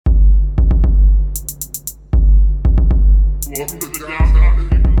Welcome to the downtown.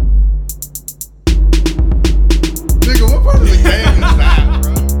 Nigga, what part of the game is that,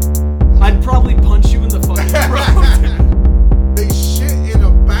 bro? I'd probably punch you in the fucking throat. They shit in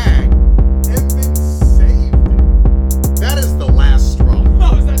a bag and then saved it. That is the last straw.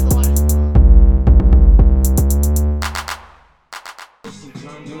 Oh, is that the last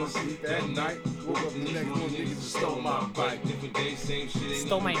That night, woke up the next morning, niggas just stole my bike.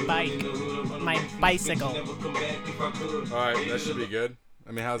 Stole my bike. My bicycle. Alright, that should be good.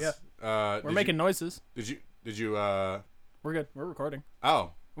 I mean, how's... We're making noises. Did you, We're good. We're recording.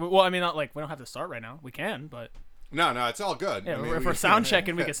 Oh. Well, I mean, not like we don't have to start right now. We can, but No, it's all good. yeah, I mean, if we're sound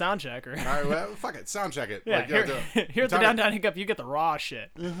checking, we can sound check. Or Alright, well, fuck it. Sound check it. yeah, Like, here at the Downtown Hiccup, you get the raw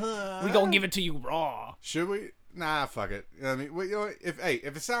shit. We gonna give it to you raw. Should we? Nah, fuck it. I mean, you know,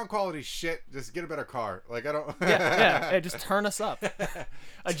 if the sound quality's shit, just get a better car. Like, I don't... Yeah, just turn us up.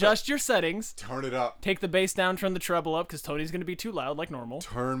 Adjust your settings. Turn it up. Take the bass down, turn the treble up, because Tony's gonna be too loud like normal.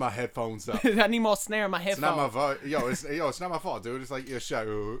 Turn my headphones up. I need more snare in my It's headphones. not my fault. It's not my fault, dude. It's like, yo,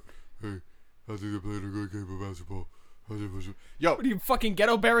 Shaq. Hey, I think I played a good game of basketball. Yo, What are you, fucking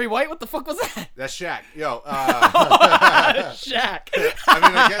Ghetto Barry White? What the fuck was that? that's Shaq. Yo, Shaq. I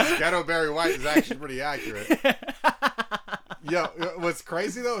mean, I guess Ghetto Barry White is actually pretty accurate. Yo, what's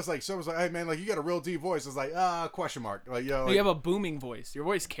crazy though is like someone's like, hey man, like you got a real deep voice. It's like, question mark. Like, yo, like, You have a booming voice. Your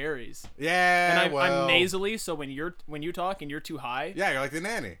voice carries. yeah, And well, I'm nasally, so when you talk and you're too high, yeah, you're like the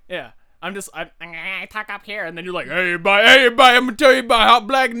nanny. yeah, I talk up here, and then you're like, hey everybody, I'm gonna tell you about how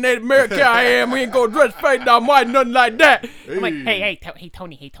black and Native American I am. We ain't gonna dress fake down white, nothing like that. I'm like, hey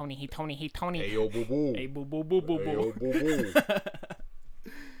Tony. Hey yo, boo boo. Hey boo boo boo boo Hey, yo, boo. boo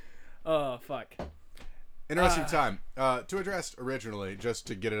boo. Oh fuck. Interesting time. To address originally, just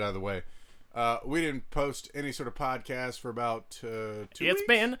to get it out of the way, we didn't post any sort of podcast for about 2 weeks. It's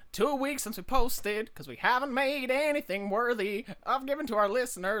been 2 weeks since we posted because we haven't made anything worthy of giving to our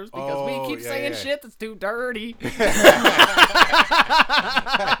listeners because we keep saying shit that's too dirty.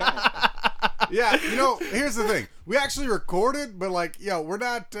 Yeah, you know, here's the thing. We actually recorded, but like, yo, we're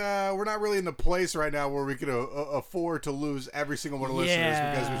not really in the place right now where we could afford to lose every single one of the listeners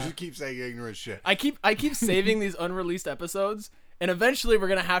because we just keep saying ignorant shit. I keep saving these unreleased episodes, and eventually we're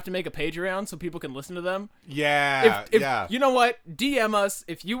gonna have to make a Patreon so people can listen to them. Yeah, yeah. You know what? DM us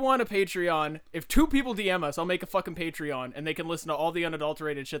if you want a Patreon. If 2 people DM us, I'll make a fucking Patreon, and they can listen to all the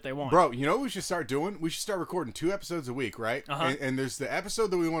unadulterated shit they want. Bro, you know what we should start doing? We should start recording 2 episodes a week, right? Uh-huh. And there's the episode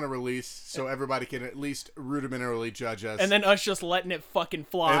that we want to release so everybody can at least rudimentarily judge us. And then us just letting it fucking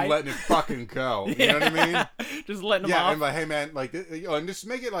fly. And letting it fucking go. You know what I mean? Just letting them Yeah, off. and like, hey man, like, and just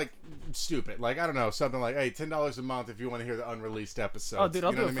make it like stupid. Like, I don't know, something like, hey, $10 a month if you want to hear the unreleased episodes. Oh, dude,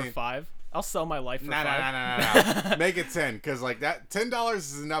 I'll you know do it what I for $5. I'll sell my life for $5. Nah. Make it 10, because like that $10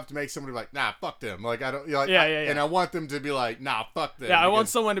 is enough to make somebody be like, nah, fuck them. Like, I don't, you know, like, Yeah. And I want them to be like, nah, fuck them. Yeah, I want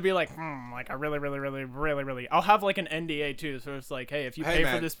because- someone to be like, like I really. I'll have like an NDA too, so it's like, hey, if you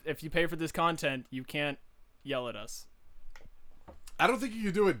pay for this content, you can't yell at us. I don't think you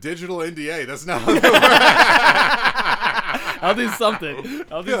can do a digital NDA. That's not how that I'll do something.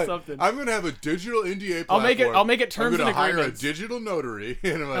 I'll do something. I'm gonna have a digital NDA platform. I'll make it terms and I'm gonna agreements. hire a digital notary.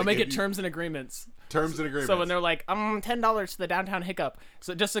 And I'm like, I'll make it terms and agreements. Terms and agreements. So when they're like, $10 to the Downtown Hiccup.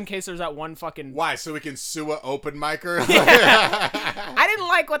 So just in case there's that one fucking. Why? So we can sue a open micer? I didn't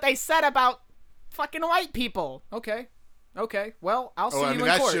like what they said about fucking white people. Okay. Well, I'll see you in court.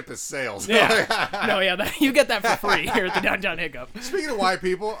 That ship is sailed. Yeah. No, yeah. You get that for free here at the Downtown Hiccup. Speaking of white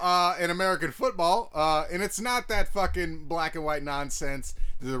people, in American football, and it's not that fucking black and white nonsense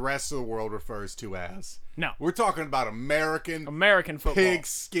that the rest of the world refers to as. No. We're talking about American football.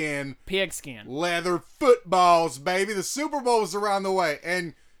 Pigskin leather footballs, baby. The Super Bowl is around the way,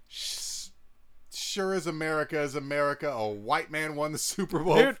 and sure as America is America, a white man won the Super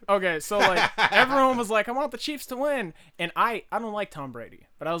Bowl. Dude, okay, so like everyone was like, I want the Chiefs to win. And I don't like Tom Brady.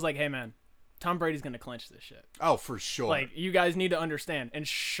 But I was like, hey man, Tom Brady's gonna clinch this shit. Oh, for sure. Like, you guys need to understand. And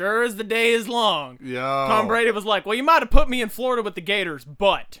sure as the day is long, Yo. Tom Brady was like, well, you might have put me in Florida with the Gators,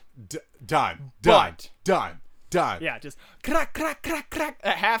 but done. Yeah, just crack at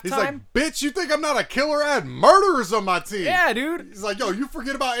halftime. He's like, bitch, you think I'm not a killer? I had murderers on my team. Yeah, dude. He's like, yo, you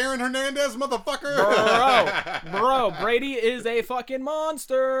forget about Aaron Hernandez, motherfucker? Bro, Brady is a fucking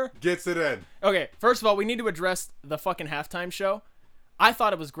monster. Gets it in. Okay, first of all, we need to address the fucking halftime show. I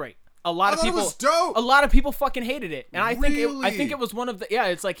thought it was great. A lot of people, it was dope. A lot of people fucking hated it, and I think Really? it was one of the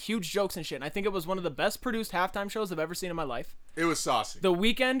it's like huge jokes and shit. And I think it was one of the best produced halftime shows I've ever seen in my life. It was saucy. The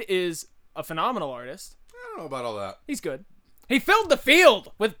Weeknd is a phenomenal artist. I don't know about all that. He's good. He filled the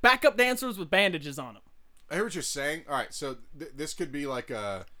field with backup dancers with bandages on them. I hear what you're saying. All right, so this could be like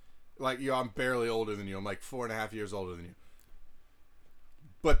I'm barely older than you. I'm like 4.5 years older than you.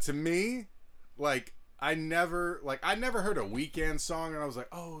 But to me, like I never heard a Weeknd song and I was like,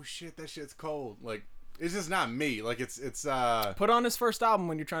 oh shit, that shit's cold. Like it's just not me. Like it's Put on his first album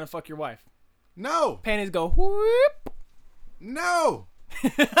when you're trying to fuck your wife. No. Panties go whoop. No.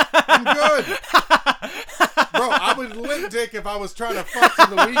 I'm good. Bro, I would lip dick if I was trying to fuck to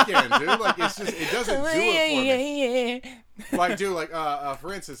the Weeknd, dude. Like it doesn't do it for me. Like, dude, like,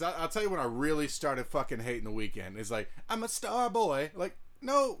 for instance, I'll tell you when I really started fucking hating the Weeknd. It's like, I'm a star boy. Like,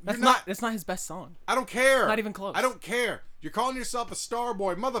 no, That's you're not. That's not his best song. I don't care. Not even close. I don't care. You're calling yourself a star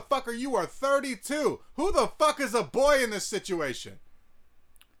boy. Motherfucker, you are 32. Who the fuck is a boy in this situation?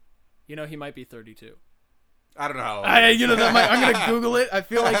 You know, he might be 32. I don't know how old I'm gonna Google it. I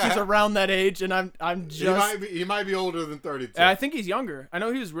feel like he's around that age, and I'm just. He might be older than 32. I think he's younger. I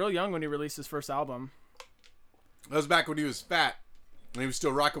know he was real young when he released his first album. That was back when he was fat, and he was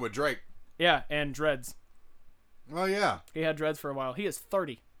still rocking with Drake. Yeah, and dreads. Oh yeah. He had dreads for a while. He is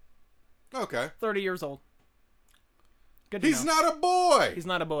 30. Okay. 30 years old. Good to He's know. not a boy. He's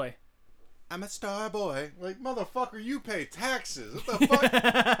not a boy. I'm a star boy. Like, motherfucker, you pay taxes. What the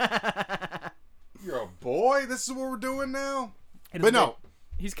fuck? You're a boy? This is what we're doing now? But no.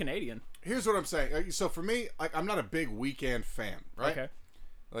 He's Canadian. Here's what I'm saying. So for me, like, I'm not a big Weeknd fan, right? Okay.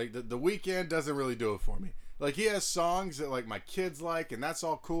 Like, the Weeknd doesn't really do it for me. Like, he has songs that, like, my kids like, and that's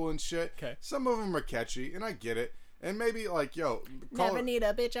all cool and shit. Okay. Some of them are catchy, and I get it. And maybe, like, yo, Never need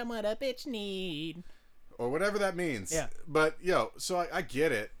a bitch, I'm what a bitch need. Or whatever that means. Yeah. But, yo, so I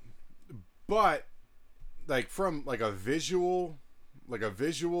get it. But, like, from, like, a visual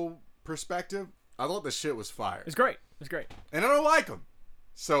perspective, I thought the shit was fire. It's great. It's great. And I don't like him.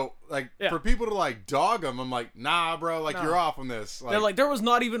 So, like, for people to, like, dog him, I'm like, nah, bro, like, you're off on this. Like, they're like, there was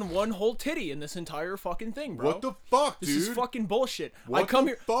not even one whole titty in this entire fucking thing, bro. What the fuck, dude? This is fucking bullshit. What I come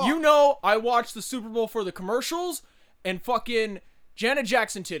the here. fuck? You know, I watched the Super Bowl for the commercials and fucking Janet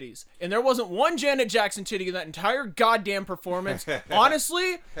Jackson titties. And there wasn't one Janet Jackson titty in that entire goddamn performance.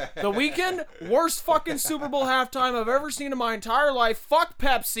 Honestly, The Weeknd, worst fucking Super Bowl halftime I've ever seen in my entire life. Fuck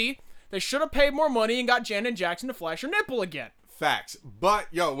Pepsi. They should have paid more money and got Janet Jackson to flash her nipple again. Facts. But,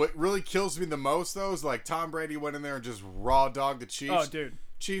 yo, what really kills me the most, though, is, like, Tom Brady went in there and just raw dogged the Chiefs. Oh, dude.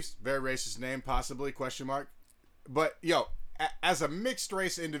 Chiefs, very racist name, possibly, question mark. But, yo, as a mixed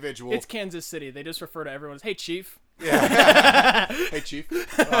race individual. It's Kansas City. They just refer to everyone as, hey, Chief. Yeah. Hey, Chief.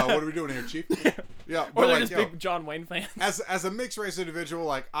 What are we doing here, Chief? Yeah. Or they're like, just big John Wayne fans. As a mixed race individual,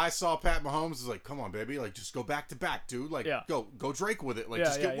 like, I saw Pat Mahomes was like, come on, baby. Like, just go back to back, dude. Like, go Drake with it. Like,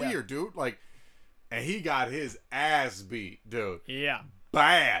 just get weird, dude. Like, and he got his ass beat, dude. Yeah.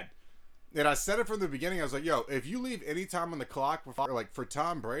 Bad. And I said it from the beginning. I was like, yo, if you leave any time on the clock for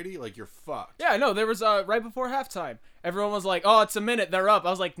Tom Brady, like, you're fucked. Yeah, no, there was right before halftime. Everyone was like, oh, it's a minute. They're up. I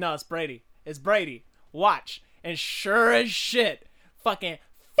was like, no, it's Brady. It's Brady. Watch. And sure as shit, fucking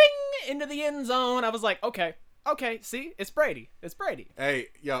fing into the end zone. I was like, okay, see, it's Brady. It's Brady. Hey,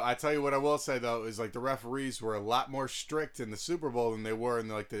 yo, I tell you what I will say, though, is, like, the referees were a lot more strict in the Super Bowl than they were in,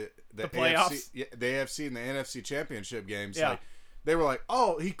 like, the playoffs? the AFC and the NFC championship games. Yeah. Like, they were like,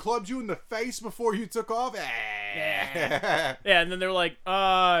 oh, he clubbed you in the face before you took off? Yeah, and then they were like,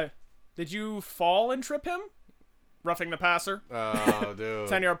 did you fall and trip him? Roughing the passer. Oh, dude.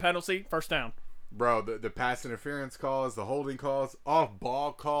 10-yard penalty, first down. Bro, the pass interference calls, the holding calls,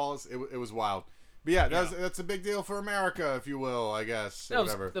 off-ball calls, it was wild. But yeah, that's a big deal for America, if you will, I guess. That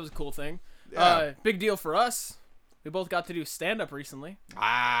was a cool thing. Yeah. Big deal for us. We both got to do stand-up recently.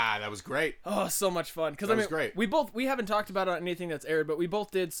 Ah, that was great. Oh, so much fun. Because that was great. We haven't talked about it on anything that's aired, but we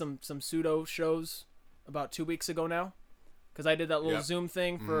both did some pseudo shows about 2 weeks ago now. Because I did that little Zoom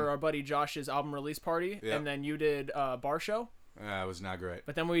thing for our buddy Josh's album release party, and then you did a bar show. It was not great.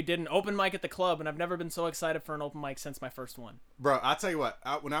 But then we did an open mic at the club, and I've never been so excited for an open mic since my first one. Bro, I'll tell you what.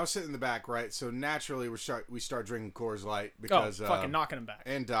 When I was sitting in the back, right, so naturally we start drinking Coors Light because fucking knocking them back.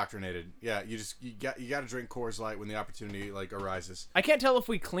 Indoctrinated. Yeah, you got to drink Coors Light when the opportunity like arises. I can't tell if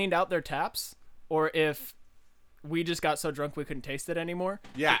we cleaned out their taps or if we just got so drunk we couldn't taste it anymore.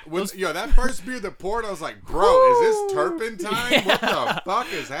 Yeah, that first beer that poured, I was like, bro, is this turpentine? Yeah. What the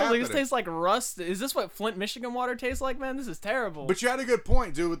fuck is happening? I was like, this tastes like rust. Is this what Flint, Michigan water tastes like, man? This is terrible. But you had a good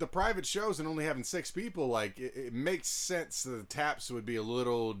point, dude. With the private shows and only having 6 people, like, it makes sense that the taps would be a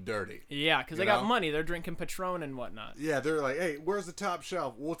little dirty. Yeah, because they got money. They're drinking Patron and whatnot. Yeah, they're like, hey, where's the top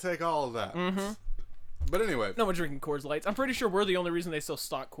shelf? We'll take all of that. Mm-hmm. But anyway. No one's drinking Coors Lights. I'm pretty sure we're the only reason they still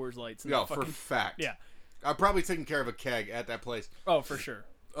stock Coors Lights. Yeah, for fact. Yeah. I'm probably taking care of a keg at that place. Oh, for sure.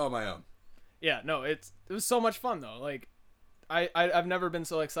 Oh, my own. Yeah, no, it was so much fun, though. Like, I've never been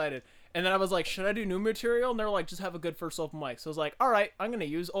so excited. And then I was like, should I do new material? And they're like, just have a good first open mic. So I was like, all right, I'm going to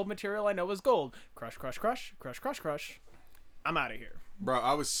use old material I know is gold. Crush, crush, crush, crush, crush, crush. I'm out of here. Bro, when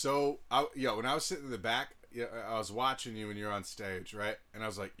I was sitting in the back, I was watching you when you were on stage, right? And I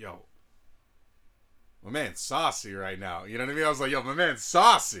was like, yo, my man's saucy right now. You know what I mean? I was like, yo, my man's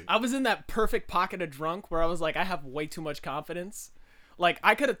saucy. I was in that perfect pocket of drunk where I was like, I have way too much confidence. Like,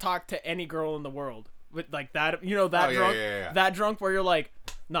 I could have talked to any girl in the world with like that, drunk, that drunk where you're like,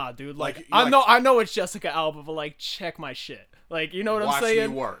 nah, dude, like, I know it's Jessica Alba, but like, check my shit. Like, you know what I'm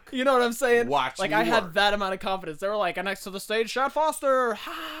saying? Watch me work. You know what I'm saying? Watch me work. Like, I had that amount of confidence. They were like, and next to the stage, Shadd Foster,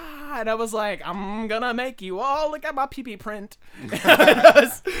 ha! And I was like, I'm gonna make you all look at my pee-pee print. I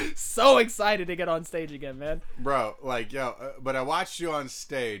was so excited to get on stage again, man. Bro, like, but I watched you on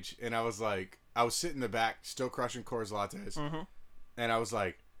stage, and I was sitting in the back, still crushing Coors Lattes, and I was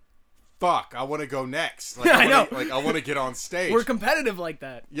like, fuck, I want to go next. Like, I know. Like, I want to get on stage. We're competitive like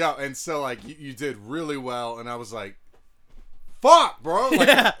that. Yeah, and so, like, you did really well, and I was like, fuck, bro. Like,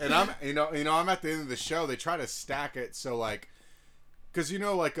 and I'm, I'm at the end of the show. They try to stack it so, like, because,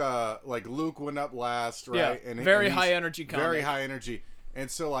 like Luke went up last, right? Yeah, and very high energy comic. Very high energy. And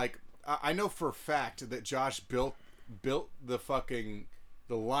so, like, I know for a fact that Josh built the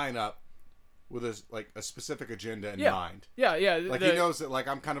lineup with a specific agenda in mind. Yeah. Like, he knows that, like,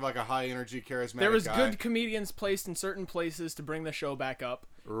 I'm kind of like a high energy, charismatic There was guy. good comedians placed in certain places to bring the show back up.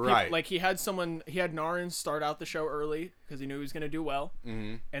 Right. He had Narin start out the show early because he knew he was going to do well.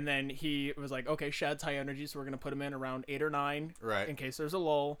 Mm-hmm. And then he was like, okay, Shadd's high energy, so we're going to put him in around 8 or 9. Right. In case there's a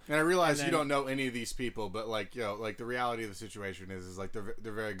lull. And I realize you don't know any of these people, but, like, like, the reality of the situation is like, they're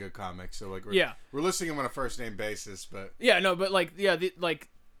very good comics. So, like, we're listing them on a first name basis, but. Yeah, no, but, like,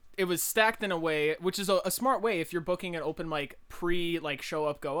 it was stacked in a way, which is a smart way if you're booking an open mic like, show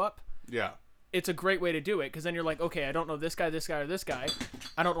up, go up. Yeah. It's a great way to do it, because then you're like, okay, I don't know this guy, or this guy.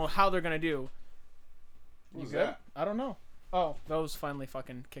 I don't know how they're going to do. You good? That? I don't know. Oh, those finally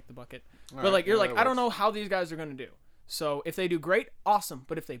fucking kicked the bucket. All but, like, you're like, I don't know how these guys are going to do. So, if they do great, awesome.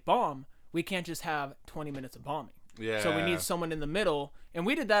 But if they bomb, we can't just have 20 minutes of bombing. Yeah. So, we need someone in the middle. And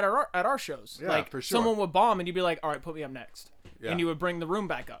we did that at our shows. Yeah, like, for sure. Someone would bomb, and you'd be like, all right, put me up next. Yeah. And you would bring the room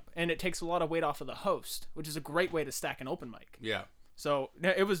back up. And it takes a lot of weight off of the host, which is a great way to stack an open mic. Yeah. So,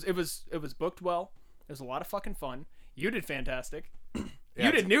 it was booked well. It was a lot of fucking fun. You did fantastic.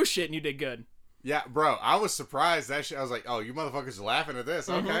 You did new shit and you did good. Yeah, bro. I was surprised. That shit. I was like, oh, you motherfuckers are laughing at this.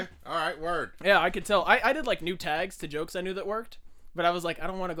 Mm-hmm. Okay. All right. Word. Yeah, I could tell. I did like new tags to jokes I knew that worked. But I was like, I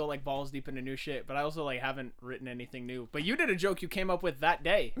don't want to go like balls deep into new shit. But I also like haven't written anything new. But you did a joke you came up with that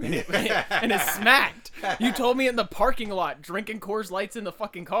day. And it smacked. You told me in the parking lot, drinking Coors Lights in the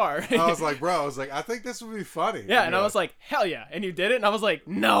fucking car. I was like, I think this would be funny. Yeah, and I was like, hell yeah. And you did it. And I was like,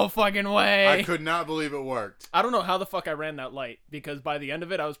 no fucking way. I could not believe it worked. I don't know how the fuck I ran that light. Because by the end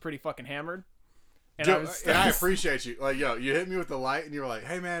of it, I was pretty fucking hammered. And I appreciate you. Like, yo, you hit me with the light and you were like,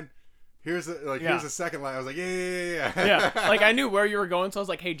 hey, man. Here's a second light. I was like, yeah. Yeah, like I knew where you were going, so I was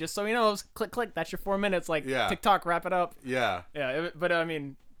like, hey, just so you know, it was click. That's your 4 minutes. Like, TikTok, wrap it up. Yeah. Yeah, but I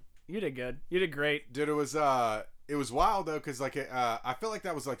mean, you did good. You did great. Dude, it was wild though, because like I feel like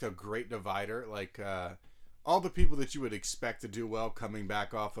that was like a great divider. Like all the people that you would expect to do well coming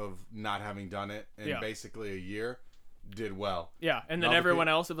back off of not having done it in basically a year did well. Yeah, and then everyone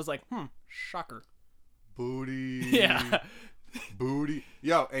else, it was like, shocker. Booty. Yeah. Booty,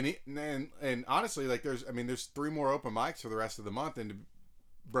 yo, and honestly, like, there's 3 more open mics for the rest of the month, and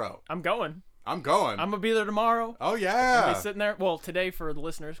bro, I'm going. I'm going. I'm gonna be there tomorrow. Oh yeah, I'll be sitting there. Well, today for the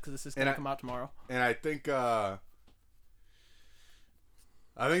listeners, because this is gonna come out tomorrow. And I think they're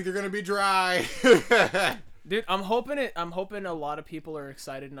gonna be dry. Dude, I'm hoping a lot of people are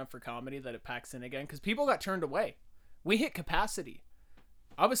excited enough for comedy that it packs in again, because people got turned away. We hit capacity.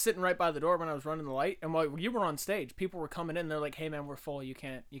 I was sitting right by the door when I was running the light, and while you were on stage, people were coming in. They're like, "Hey man, we're full. You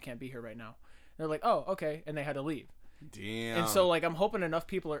can't be here right now." And they're like, "Oh, okay," and they had to leave. Damn. And so like I'm hoping enough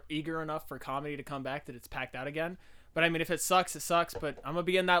people are eager enough for comedy to come back that it's packed out again. But I mean, if it sucks, it sucks. But I'm gonna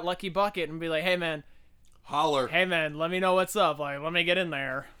be in that lucky bucket and be like, "Hey man, holler. Hey man, let me know what's up. Like, let me get in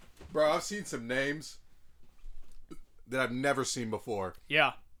there." Bro, I've seen some names that I've never seen before.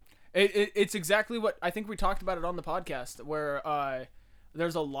 Yeah, it's exactly what I think we talked about it on the podcast where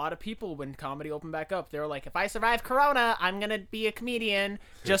there's a lot of people when comedy opened back up. They're like, if I survive Corona, I'm going to be a comedian.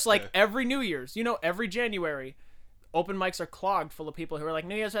 Just like every New Year's, every January, open mics are clogged full of people who are like,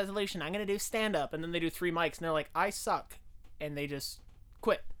 New Year's resolution, I'm going to do stand-up. And then they do 3 mics, and they're like, I suck. And they just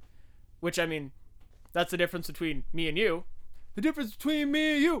quit. Which, I mean, that's the difference between me and you. The difference between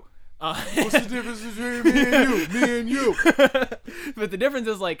me and you. What's the difference between me and you? Me and you. But the difference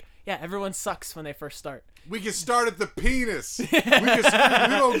is like, yeah, everyone sucks when they first start. We can start at the penis. We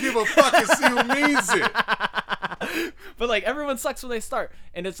don't give a fuck and see who means it. But like everyone sucks when they start,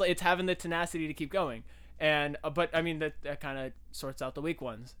 and it's like it's having the tenacity to keep going. And but I mean that kind of sorts out the weak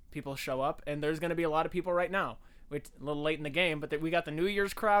ones. People show up, and there's gonna be a lot of people right now. It's a little late in the game, but we got the New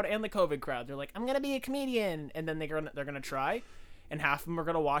Year's crowd and the COVID crowd. They're like, I'm gonna be a comedian, and then they're gonna try, and half of them are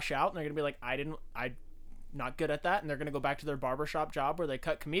gonna wash out, and they're gonna be like, I'm not good at that, and they're gonna go back to their barbershop job where they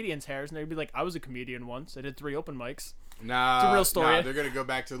cut comedians' hairs, and they'd be like, I was a comedian once. I did 3 open mics. Nah, it's a real story. Nah, they're gonna go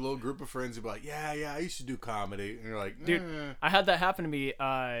back to a little group of friends and be like, yeah, I used to do comedy, and you're like, dude, I had that happen to me.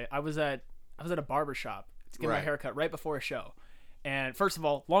 I was at a barbershop to get my haircut right before a show. And first of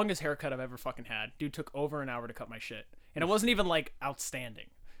all, longest haircut I've ever fucking had. Dude took over an hour to cut my shit. And it wasn't even like outstanding.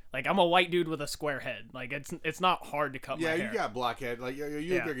 Like, I'm a white dude with a square head. Like, it's not hard to cut my hair. Yeah, you got blockhead. Like,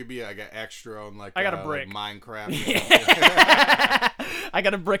 you could be like an extra on like I got a brick. Like Minecraft. I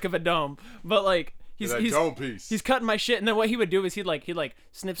got a brick of a dome. But like he's dome piece. He's cutting my shit, and then what he would do is he'd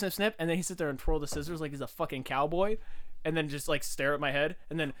snip, snip, snip, and then he'd sit there and twirl the scissors like he's a fucking cowboy, and then just like stare at my head,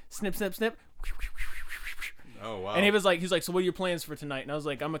 and then snip, snip, snip. Oh wow! And he's like, so what are your plans for tonight? And I was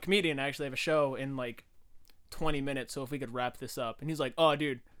like, I'm a comedian. I actually have a show in like 20 minutes. So if we could wrap this up. And he's like, oh,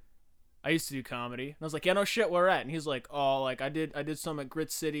 dude, I used to do comedy. And I was like, yeah, no shit, where at? And he's like, oh, like I did some at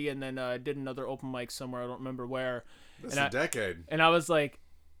Grit City, and then did another open mic somewhere. I don't remember where. That's a decade. And I was like,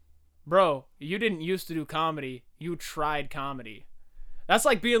 bro, you didn't used to do comedy. You tried comedy. That's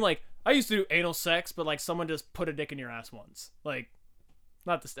like being like, I used to do anal sex, but like someone just put a dick in your ass once. Like,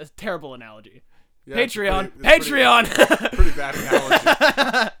 not this. That's a terrible analogy. Yeah, Patreon. Pretty bad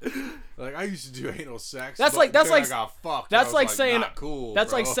analogy. Like, I used to do anal sex. That's like saying cool.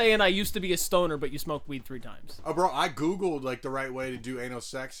 That's bro. like saying I used to be a stoner, but you smoked weed 3 times. Oh, bro, I googled like the right way to do anal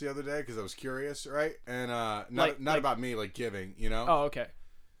sex the other day because I was curious, right? And not about me, like giving, you know? Oh, okay.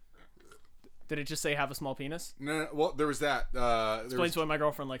 Did it just say have a small penis? No. Well, there was that. Explains why my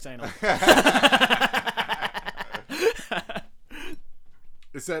girlfriend likes anal.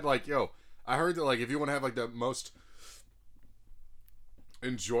 It said like, yo, I heard that like if you want to have like the most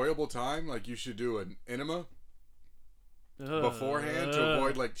enjoyable time, like you should do an enema beforehand to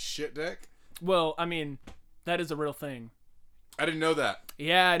avoid like shit dick. Well, I mean, that is a real thing. I didn't know that.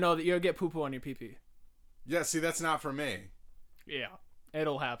 Yeah, I know that you'll get poo poo on your pee pee. Yeah, see, that's not for me. Yeah,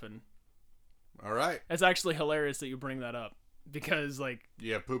 it'll happen. All right. It's actually hilarious that you bring that up because like.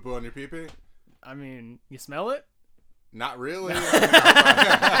 You have poo poo on your pee pee? I mean, you smell it? Not really. You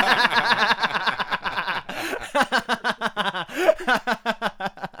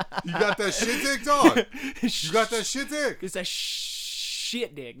got that shit dick, dog. You got that shit dick. It's a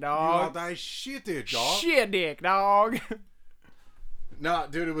shit dick, dog. You got that shit dick, dog. Shit dick, dog. No,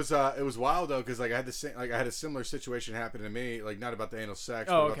 dude, it was wild though, because like I had a similar situation happen to me, like not about the anal sex,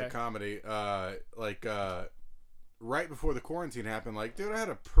 but about the comedy. Right before the quarantine happened, like, dude, I had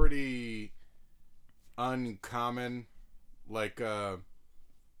a pretty uncommon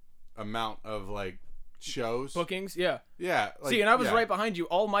amount of like shows bookings. Yeah like, see, and I was right behind you.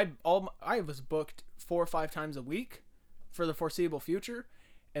 I was booked 4 or 5 times a week for the foreseeable future,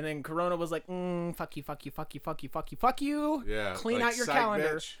 and then Corona was like, fuck you, yeah, clean like, out your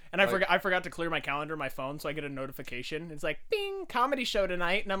calendar, bitch. And I forgot to clear my calendar, my phone, so I get a notification. It's like, bing, comedy show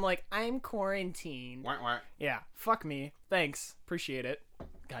tonight, and I'm like, I'm quarantined. Wah. Yeah, fuck me, thanks, appreciate it.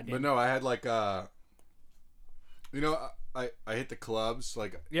 Goddamn. But no, I had like I hit the clubs.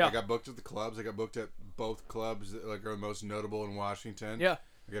 Like, I got booked at the clubs. I got booked at both clubs that like are most notable in Washington. Yeah.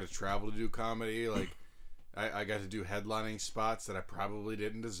 I got to travel to do comedy. Like, I got to do headlining spots that I probably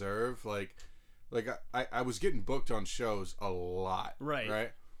didn't deserve. Like I was getting booked on shows a lot.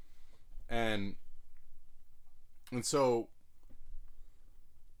 Right. And so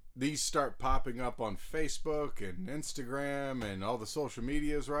these start popping up on Facebook and Instagram and all the social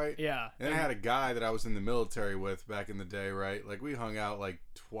medias, right? Yeah. And I had a guy that I was in the military with back in the day, right? Like, we hung out like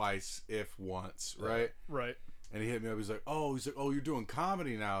twice, if once, right? Right. And he hit me up. He's like, oh, you're doing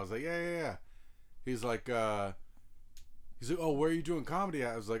comedy now. I was like, yeah. He's like, oh, where are you doing comedy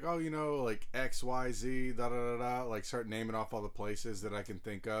at? I was like, oh, like XYZ, da-da-da-da. Like, start naming off all the places that I can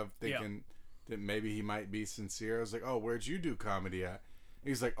think of, thinking that maybe he might be sincere. I was like, oh, where'd you do comedy at?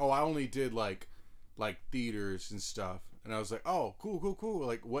 He's like, oh, I only did like theaters and stuff. And I was like, oh, cool.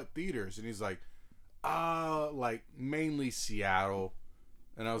 Like, what theaters? And he's like, like mainly Seattle.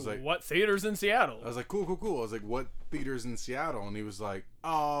 And I was like, what theaters in Seattle? I was like, cool. I was like, what theaters in Seattle? And he was like,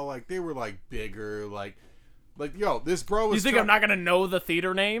 oh, like they were like bigger, like yo, this bro was. You think I'm not gonna know the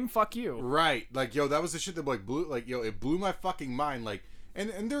theater name? Fuck you. Right, like yo, that was the shit that like blew, like yo, it blew my fucking mind, like.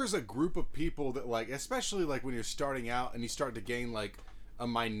 And there's a group of people that like, especially like when you're starting out and you start to gain like a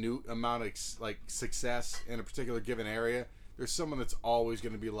minute amount of like success in a particular given area, there's someone that's always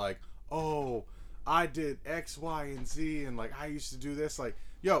going to be like, oh, I did X, Y, and Z, and like I used to do this. Like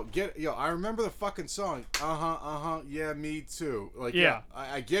yo, I remember the fucking song. Yeah, me too. Like, Yeah.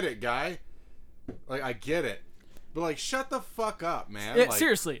 I get it, guy. Like, I get it. But, like, shut the fuck up, man. It, like,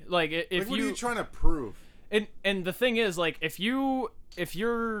 seriously, like, if what are you trying to prove? And the thing is, like, if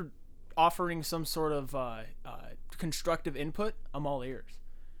you're offering some sort of constructive input, I'm all ears.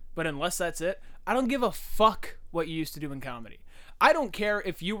 But unless that's it, I don't give a fuck what you used to do in comedy. I don't care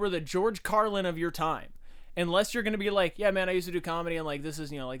if you were the George Carlin of your time. Unless you're going to be like, yeah, man, I used to do comedy, and, like, this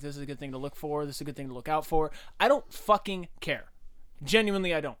is, like, this is a good thing to look for, this is a good thing to look out for. I don't fucking care.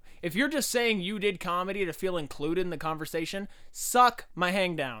 Genuinely, I don't. If you're just saying you did comedy to feel included in the conversation, suck my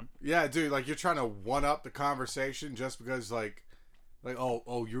hang down. Yeah, dude, like, you're trying to one-up the conversation just because, like,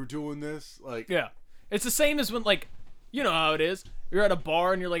 oh, you're doing this? Like, yeah. It's the same as when, like, you know how it is. You're at a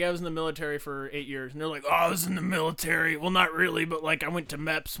bar and you're like, I was in the military for 8 years. And they're like, oh, I was in the military. Well, not really, but, like, I went to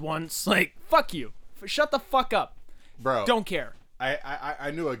MEPS once. Like, fuck you. Shut the fuck up. Bro. Don't care.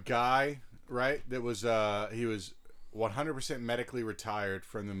 I knew a guy, right, that was, he was 100% medically retired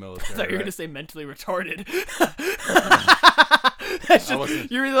from the military. I thought you were right? going to say mentally retarded.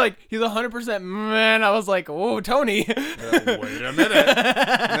 You're really like, he's 100% man. I was like, whoa, Tony. Wait a minute.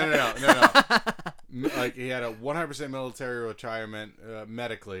 No. Like, he had a 100% military retirement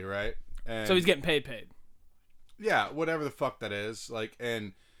medically, right? And so he's getting paid. Yeah, whatever the fuck that is. Like,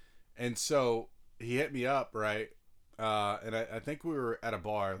 and so he hit me up, right? And I think we were at a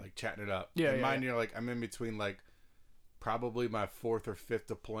bar, like, chatting it up. Yeah, and mind you, like, I'm in between, like, probably my 4th or 5th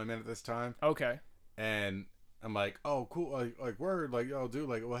deployment at this time. Okay. And I'm like, oh, cool, like word, like, oh, dude,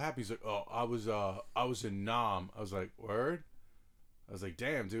 like, what happened? He's like, oh, I was in Nam. I was like, word? I was like,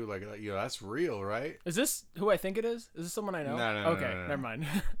 damn, dude, like, that's real, right? Is this who I think it is? Is this someone I know? No. Okay, never mind.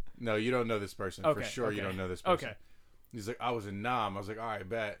 No, you don't know this person. Okay, for sure okay. you don't know this person. Okay. He's like, I was in Nam. I was like, all right,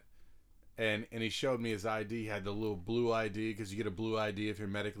 bet. And he showed me his ID, had the little blue ID, because you get a blue ID if you're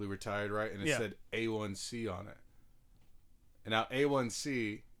medically retired, right? And it said A1C on it. And now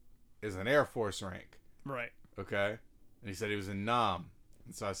A1C is an Air Force rank. Right. Okay? And he said he was in Nam.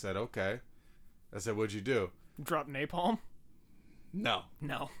 And so I said, okay. I said, what'd you do? Drop napalm? No.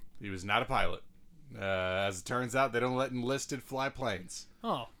 No. He was not a pilot. As it turns out, they don't let enlisted fly planes.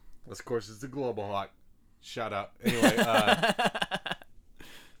 Oh. Of course, it's the Global Hawk. Shut up. Anyway,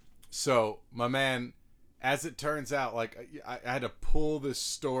 so my man, as it turns out, like, I had to pull this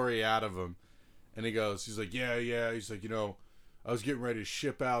story out of him. And he's like, yeah. He's like, I was getting ready to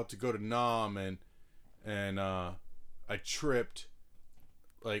ship out to go to Nam, and I tripped,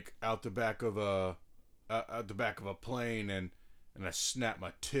 like, out the back of a plane, and I snapped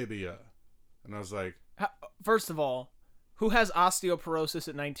my tibia. And I was like, first of all, who has osteoporosis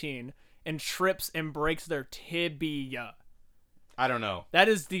at 19 and trips and breaks their tibia? I don't know. That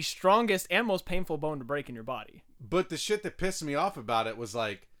is the strongest and most painful bone to break in your body. But the shit that pissed me off about it was,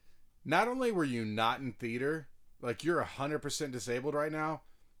 like, not only were you not in theater, like, you're 100% disabled right now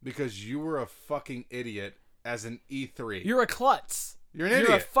because you were a fucking idiot as an E3. You're a klutz. You're an idiot.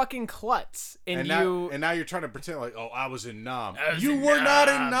 You're a fucking klutz. And now you're trying to pretend like, oh, I was in Nam. You were not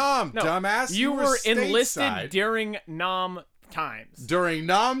in Nam, no, dumbass. You were enlisted stateside. During Nam times. During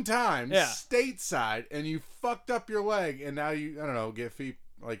Nam times, yeah. Stateside, and you fucked up your leg, and now you, I don't know, get free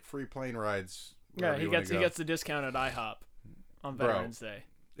plane rides. Yeah, he gets the discount at IHOP on Veterans Day.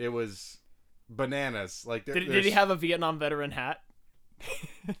 It was bananas. Like, did he have a Vietnam veteran hat?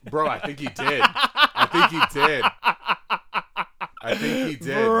 Bro, I think he did. I think he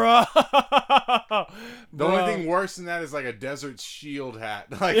did. Bro. The only thing worse than that is, like, a Desert Shield hat.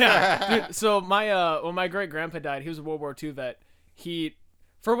 Like, yeah. Dude, so when my great grandpa died, he was a World War II vet. He,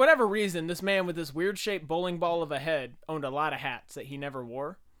 for whatever reason, this man with this weird shaped bowling ball of a head owned a lot of hats that he never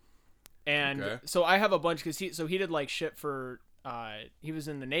wore. And so I have a bunch because he did, like, shit for he was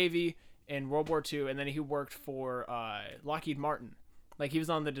in the Navy in World War II, and then he worked for Lockheed Martin. Like, he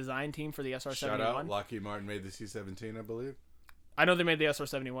was on the design team for the SR-71. Shout out, Lockheed Martin made the C-17, I believe. I know they made the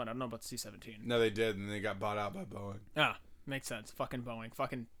SR-71. I don't know about the C-17. No, they did, and they got bought out by Boeing. Ah, makes sense. Fucking Boeing.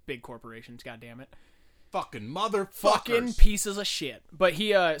 Fucking big corporations, goddammit. Fucking motherfuckers. Fucking pieces of shit. But he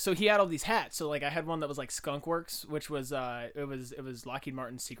had all these hats. So, like, I had one that was, like, Skunk Works, which was it was Lockheed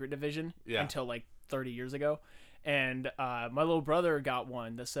Martin's secret division until, like, 30 years ago. And my little brother got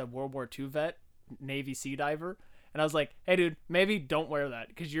one that said World War II vet, Navy sea diver. And I was like, hey, dude, maybe don't wear that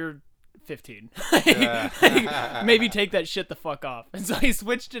because you're 15. Maybe take that shit the fuck off. And so he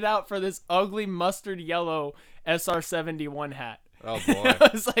switched it out for this ugly mustard yellow SR-71 hat. Oh, boy. I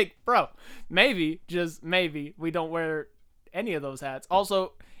was like, bro, maybe, just maybe, we don't wear any of those hats.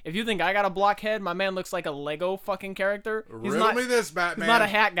 Also, if you think I got a blockhead, my man looks like a Lego fucking character. Riddle me this, Batman. He's not a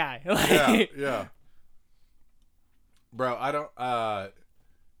hat guy. Yeah. Bro, I don't...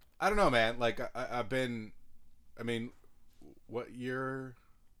 I don't know, man. Like I've been, I mean, what year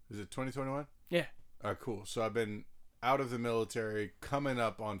is it? 2021. Yeah. Cool. So I've been out of the military, coming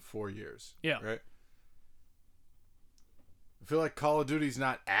up on 4 years. Yeah. Right. I feel like Call of Duty's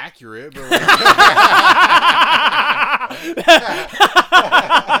not accurate, but like...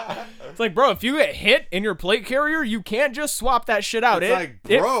 It's like, bro, if you get hit in your plate carrier, you can't just swap that shit out. It's like,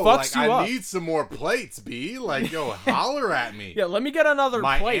 bro, fucks like you I up. need some more plates, B. Like, yo, holler at me. Yeah, let me get another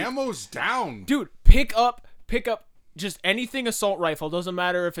My plate. ammo's down. Dude, pick up just anything assault rifle. Doesn't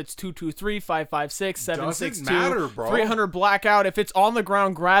matter if it's 223, 556, 762, Doesn't matter, bro. 300 blackout. If it's on the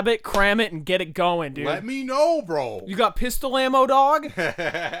ground, grab it, cram it, and get it going, dude. Let me know, bro. You got pistol ammo, dog?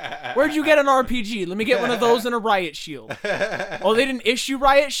 Where'd you get an RPG? Let me get one of those and a riot shield. Oh, they didn't issue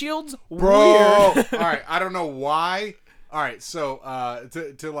riot shields? Bro. Weird. All right, I don't know why. All right, so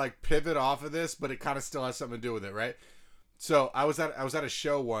to like pivot off of this, but it kind of still has something to do with it, right? So I was at a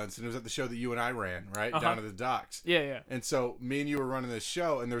show once, and it was at the show that you and I ran, right? Down at the docks. Yeah, yeah. And so me and you were running this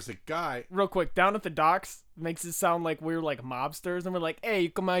show, and there was a guy. Real quick, down at the docks makes it sound like we're like mobsters, and we're like, hey, you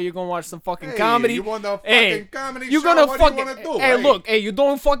come out, you're gonna watch some fucking comedy. You want the fucking comedy you're show? Gonna what fucking, do you want to do? Hey, look, hey, you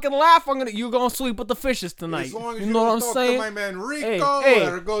don't fucking laugh, you're gonna sleep with the fishes tonight. As long as you know what I'm talk saying? to my man Rico, Hey.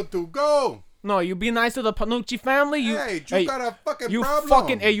 we're good to go. No, you be nice to the Panucci family. You got a fucking you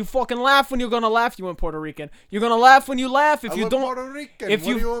problem. You fucking laugh when you're gonna laugh. You in Puerto Rican. You're gonna laugh when you laugh. If I you look don't, Puerto Rican. if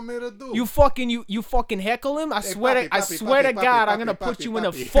What do you want me to do? you fucking heckle him. I swear to God, I'm gonna put you in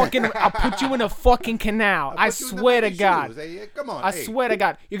a fucking. I'll put you in a fucking canal. I swear to God. Hey, come on. I swear to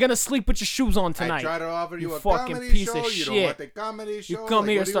God, you're gonna sleep with your shoes on tonight. I try to offer you a fucking comedy piece show. of You shit. don't want the comedy show. You come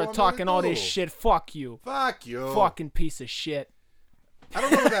here and what do you start want me talking to all do? this shit. Fuck you. Fuck you. Fucking piece of shit. I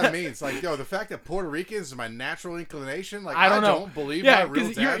don't know what that means. Like, yo, the fact that Puerto Ricans is my natural inclination, like, I don't know. Believe Yeah, my real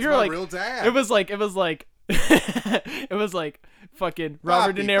 'cause dad's you're my like, real dad. It was like it was like fucking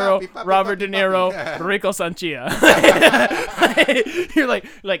Robert De Niro, Robert De Niro, Rico Sanchia. You're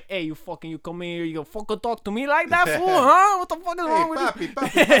like, hey, you come here, you gonna fucking talk to me like that, fool, huh? What the fuck is wrong with you?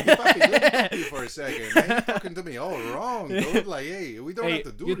 Papi, let me talk to you for a second. Man, you're talking to me all wrong, dude. Like, hey, we don't have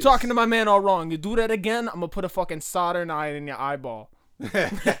to do You're this. talking to my man all wrong. You do that again, I'm gonna put a fucking soldering iron in your eyeball.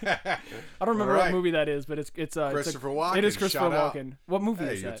 I don't remember what movie that is, but it's Christopher Walken. It is Christopher Shout Walken. out. What movie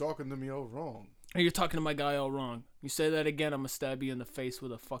Hey, is you're that? talking to me all wrong. Hey, you're talking to my guy all wrong. You say that again, I'm gonna stab you in the face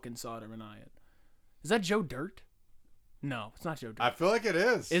with a fucking soldering iron. Is that Joe Dirt? No, it's not Joe Dirt. I feel like it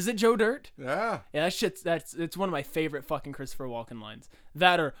is. Is it Joe Dirt? Yeah. Yeah, it's one of my favorite fucking Christopher Walken lines.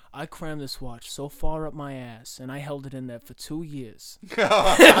 That or, I crammed this watch so far up my ass and I held it in there for 2 years.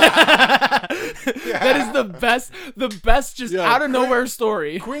 That is the best just out of nowhere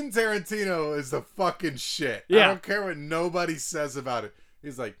story. Quentin Tarantino is the fucking shit. Yeah. I don't care what nobody says about it.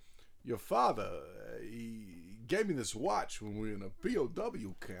 He's like, your father, he gave me this watch when we were in a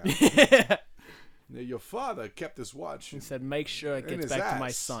POW camp. Your father kept this watch. He said, make sure it gets his back to ass.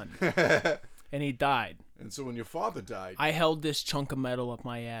 my son. And he died. And so when your father died, I held this chunk of metal up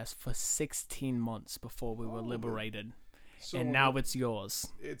my ass for 16 months before we were liberated. so And now it's yours.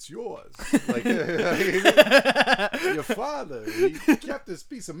 it's yours. Like, your father, he kept this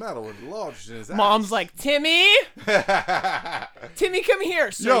piece of metal and lodged in his ass. Mom's like, Timmy? Timmy, come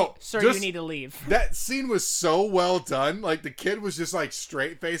here. Sir, Yo, sir, just- you need to leave. That scene was so well done. Like, the kid was just like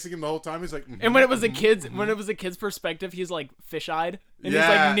straight facing him the whole time. He's like, And when it was a kid's perspective, he's like fish-eyed. And he's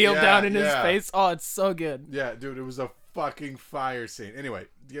like kneeled down in his face. Oh, it's so good. Yeah, dude, it was a fucking fire scene. Anyway,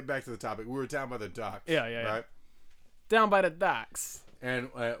 to get back to the topic, we were down by the docks. Yeah. Right? Down by the docks. And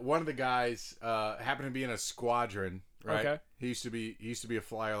one of the guys happened to be in a squadron. Right. Okay. He used to be a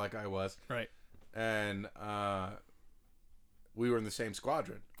flyer like I was. Right. And we were in the same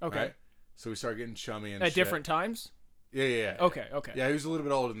squadron. Okay. Right? So we started getting chummy and At shit. different times? Yeah. Okay. Yeah, he was a little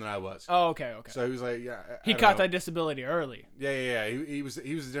bit older than I was. Oh, okay. So he was like, yeah. He caught that disability early. Yeah. He was a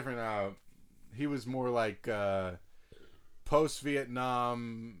different. He was more like post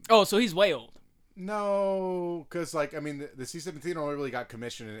Vietnam. Oh, so he's way old. No, because like I mean the C-17 only really got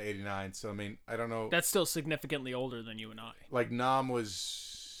commissioned in '89, so I mean I don't know. That's still significantly older than you and I. Like Nam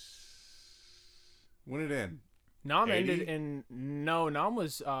was when it end. Nam 80? ended in Nam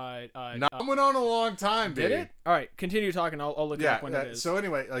was Nam went on a long time, did dude. it? All right, continue talking. I'll look it up when it is. So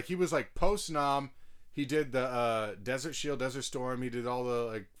anyway, like he was like post Nam. He did the Desert Shield, Desert Storm. He did all the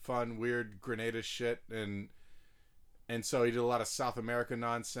like fun, weird Grenada shit, and so he did a lot of South America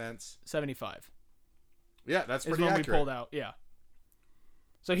nonsense. 75. Yeah, that's Is pretty when accurate. we pulled out. Yeah.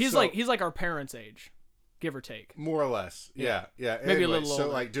 So he's like our parents' age, give or take. More or less. Yeah. Maybe Anyway, a little so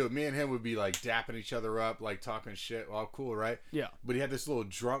older. like, dude, me and him would be like dapping each other up, like talking shit. All cool, right? Yeah. But he had this little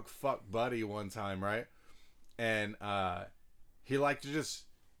drunk fuck buddy one time, right? And he liked to just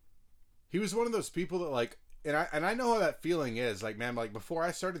he was one of those people that like, and I know how that feeling is. Like, man, like before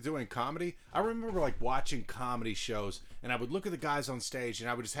I started doing comedy, I remember like watching comedy shows, and I would look at the guys on stage, and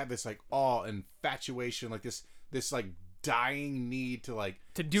I would just have this like awe, infatuation, like this like dying need to like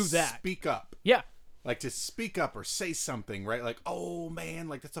to do that, speak up. Yeah. Like to speak up or say something, right? Like, oh man,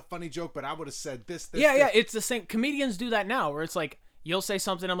 like that's a funny joke, but I would have said this. Yeah, this. yeah. It's the same. Comedians do that now, where it's like you'll say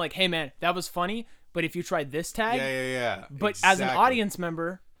something. I'm like, hey man, that was funny, but if you tried this tag, yeah. But exactly. as an audience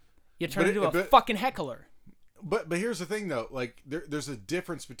member, you turn into a fucking heckler. But here's the thing though, like there's a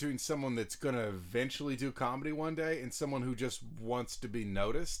difference between someone that's gonna eventually do comedy one day and someone who just wants to be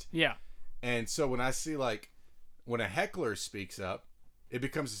noticed. Yeah. And so when I see like when a heckler speaks up, it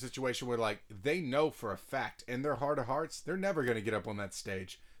becomes a situation where like they know for a fact in their heart of hearts they're never gonna get up on that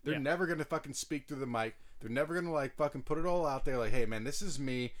stage. They're never gonna fucking speak through the mic. They're never gonna like fucking put it all out there. Like, hey man, this is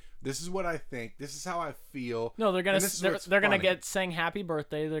me. This is what I think. This is how I feel. No, they're gonna get sang happy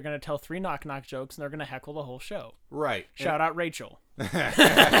birthday. They're gonna tell 3 knock jokes, and they're gonna heckle the whole show. Right. Shout out Rachel. that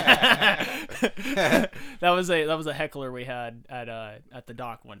was a heckler we had at the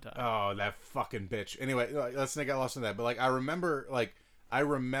dock one time. Oh, that fucking bitch. Anyway, let's not get lost in that. But like, I remember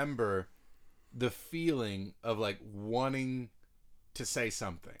the feeling of like wanting to say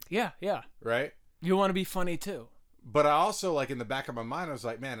something. Yeah, yeah. Right. You want to be funny too. But I also, like, in the back of my mind, I was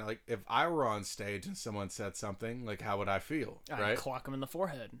like, man, like, if I were on stage and someone said something, like, how would I feel? I'd right? clock them in the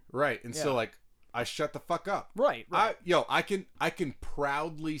forehead. Right. And so, like, I shut the fuck up. Right. I can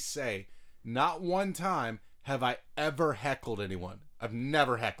proudly say, not one time have I ever heckled anyone. I've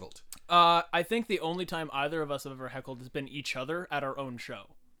never heckled. I think the only time either of us have ever heckled has been each other at our own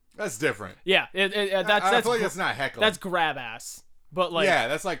show. That's different. Yeah. I feel like that's not heckling. That's grab ass. But like, yeah,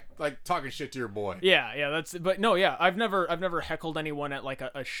 that's like talking shit to your boy. Yeah, but no, yeah, I've never heckled anyone at like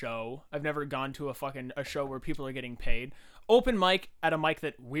a show. I've never gone to a show where people are getting paid. Open mic at a mic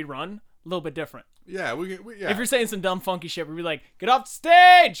that we run, a little bit different. Yeah, If you're saying some dumb funky shit, we'd be like, get off the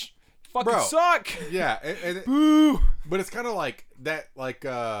stage, you fucking suck. Yeah, and boo. But it's kind of like that, like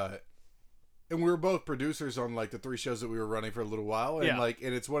and we were both producers on like the 3 shows that we were running for a little while, and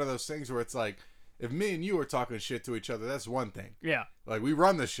and it's one of those things where it's like, if me and you are talking shit to each other, that's one thing. Yeah. Like, we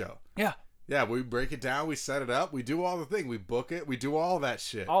run the show. Yeah. Yeah, we break it down, we set it up, we do all the thing, we book it, we do all that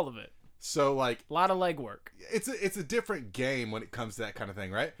shit. All of it. So, like... a lot of legwork. It's a different game when it comes to that kind of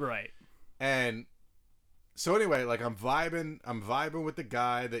thing, right? Right. And... so anyway, like I'm vibing with the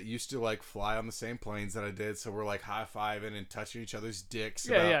guy that used to like fly on the same planes that I did. So we're like high-fiving and touching each other's dicks.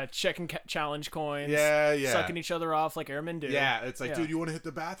 Yeah, checking challenge coins. Yeah. Sucking each other off like airmen do. Yeah, it's like, dude, you want to hit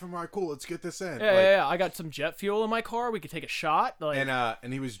the bathroom? All right, cool, let's get this in. Yeah. I got some jet fuel in my car. We could take a shot. Like...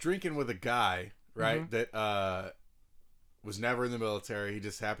 and he was drinking with a guy, right? Mm-hmm. That was never in the military. He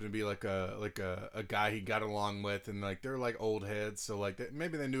just happened to be like a guy he got along with, and like they're like old heads, so like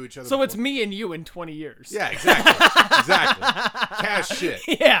maybe they knew each other. So before. It's me and you in 20 years. Yeah, exactly, exactly. Cash shit.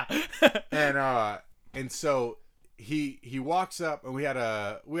 Yeah. and so he walks up, and we had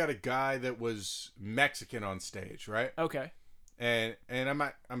a guy that was Mexican on stage, right? Okay. And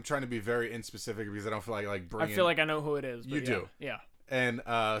I'm trying to be very inspecific because I don't feel like bringing. I feel like I know who it is. But you do. Yeah. And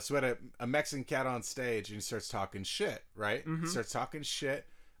so we had a Mexican cat on stage, and he starts talking shit, right? Mm-hmm. He starts talking shit.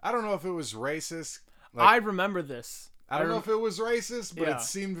 I don't know if it was racist. I remember this. I don't know if it was racist, but it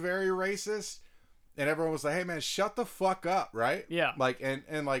seemed very racist. And everyone was like, hey, man, shut the fuck up, right? Yeah. Like,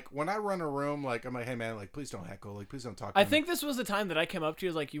 and like, when I run a room, like, I'm like, hey, man, like, please don't heckle. Like, please don't talk to me. I think this was the time that I came up to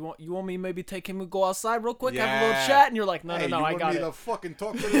you, like, you want me maybe take him and go outside real quick, have a little chat? And you're like, no, I got it. You want me to fucking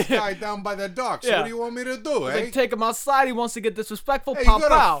talk to this guy down by the dock. So what do you want me to do, eh? Like, take him outside. He wants to get disrespectful. Hey, pow, you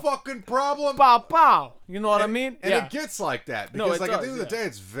got pow. a fucking problem? Pow, pow. You know what I mean? And it gets like that. Because, at the end of the day,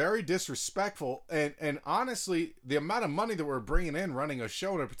 it's very disrespectful. And honestly, the amount of money that we're bringing in running a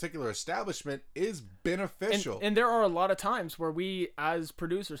show in a particular establishment is beneficial. And there are a lot of times where we, as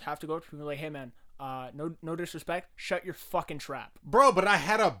producers, have to go up to people like, hey, man, no disrespect, shut your fucking trap. Bro, but I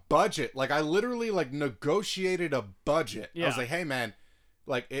had a budget. Like, I literally, like, negotiated a budget. Yeah. I was like, hey, man.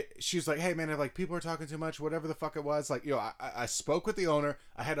 Like, she's like, hey, man, if, like, people are talking too much, whatever the fuck it was. Like, I spoke with the owner.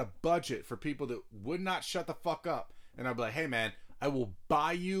 I had a budget for people that would not shut the fuck up. And I'd be like, hey, man, I will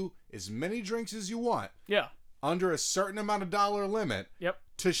buy you as many drinks as you want. Yeah. Under a certain amount of dollar limit. Yep.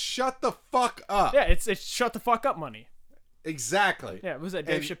 To shut the fuck up. Yeah, it's shut the fuck up money. Exactly. Yeah, was that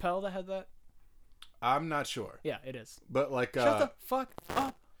Dave Chappelle that had that? I'm not sure. Yeah, it is. But like shut the fuck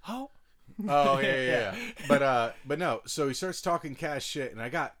up, ho. Oh yeah. But no. So he starts talking cash shit, and I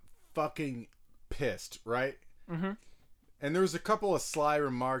got fucking pissed, right? Mm-hmm. And there was a couple of sly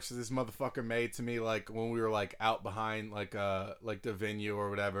remarks that this motherfucker made to me, like when we were like out behind like the venue or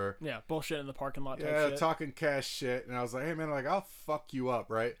whatever. Yeah, bullshit in the parking lot. Yeah, shit. talking cash shit, and I was like, "Hey man, like I'll fuck you up,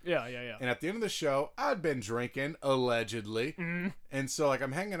 right?" Yeah. And at the end of the show, I'd been drinking allegedly, and so like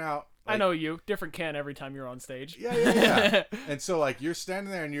I'm hanging out. Like, I know you. Different can every time you're on stage. Yeah. And so like you're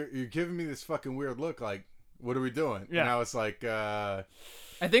standing there and you're giving me this fucking weird look, like, "What are we doing?" Yeah. And I was like,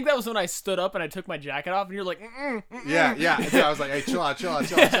 I think that was when I stood up and I took my jacket off, and you're like, Yeah. So I was like, "Hey, chill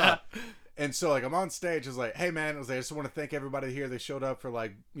out." And so like I'm on stage, I was like, "Hey man," I was like, "I just want to thank everybody here. They showed up for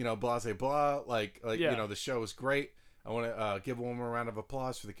like, you know, blah blah blah. Like Yeah. you know, the show was great. I want to give one more round of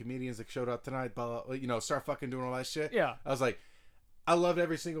applause for the comedians that showed up tonight. Blah, blah, you know, start fucking doing all that shit." Yeah. I was like, I loved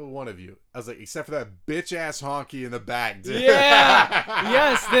every single one of you. I was like, except for that bitch ass honky in the back, dude. Yeah.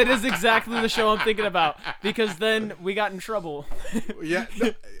 Yes, that is exactly the show I'm thinking about. Because then we got in trouble. Yeah.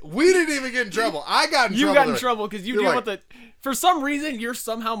 No, we didn't even get in trouble. I got in trouble. You got in trouble because you You're deal like- with the. For some reason, you're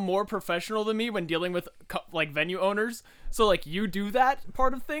somehow more professional than me when dealing with like venue owners. So like you do that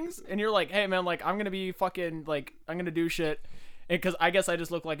part of things, and you're like, "Hey man, like I'm gonna be fucking like I'm gonna do shit," because I guess I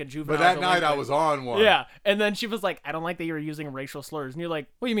just look like a juvenile. But that night I was on one. Yeah, and then she was like, "I don't like that you were using racial slurs," and you're like,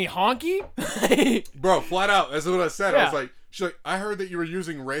 "What, you mean honky?" Bro, flat out. That's what I said. I Yeah. was like, she's like, "I heard that you were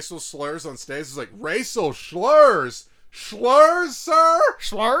using racial slurs on stage." I was like, "Racial slurs? Slurs, sir?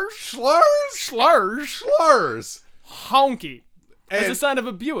 Slurs? Slurs? Slurs? Slurs." Honky. It's And- a sign of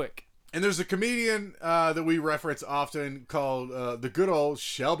a Buick. And there's a comedian that we reference often called the good old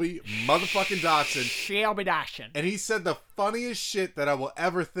Shelby motherfucking Dotson. Shelby Dawson. And he said the funniest shit that I will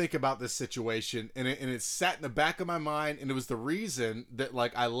ever think about this situation. And it sat in the back of my mind. And it was the reason that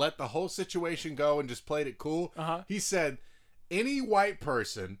like I let the whole situation go and just played it cool. Uh-huh. He said, any white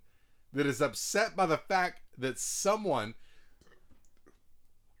person that is upset by the fact that someone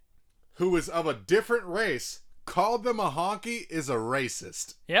who is of a different race called them a honky is a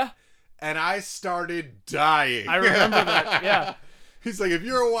racist. Yeah, And I started dying. I remember that. Yeah. He's like, if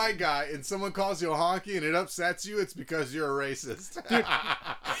you're a white guy and someone calls you a honky and it upsets you, it's because you're a racist.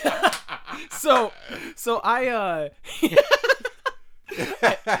 So I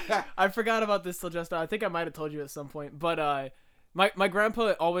forgot about this till just now. I think I might have told you at some point, but my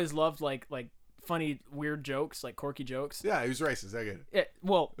grandpa always loved like funny weird jokes, like quirky jokes. Yeah, he was racist. I get it. Yeah,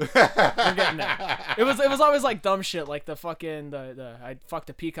 well, we're getting there. It was always like dumb shit, like the fucking the I fucked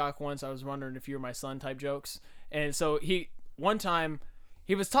a peacock once. I was wondering if you were my son type jokes. And so one time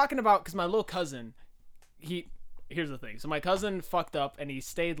he was talking about, because my little cousin, here's the thing. So my cousin fucked up and he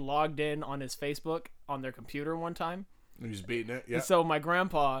stayed logged in on his Facebook on their computer one time. He was beating it. Yeah. And so my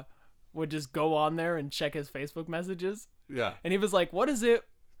grandpa would just go on there and check his Facebook messages. Yeah. And he was like, "What is it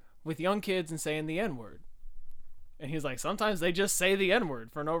with young kids and saying the N-word?" And he's like, "Sometimes they just say the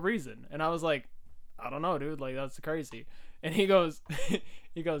N-word for no reason." And I was like, "I don't know, dude. Like, that's crazy." And he goes,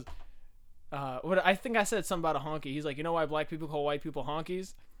 what I think I said something about a honky. He's like, "You know why black people call white people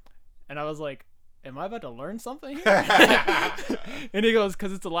honkies?" And I was like, "Am I about to learn something here?" And he goes,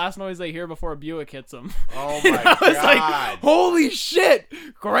 "Because it's the last noise they hear before a Buick hits them." Oh my I was God. like, "Holy shit,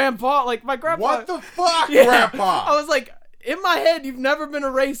 Grandpa!" Like my grandpa. What the fuck, Yeah. Grandpa? I was like, in my head, you've never been a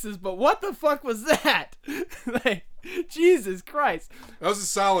racist, but what the fuck was that? Like, Jesus Christ. That was a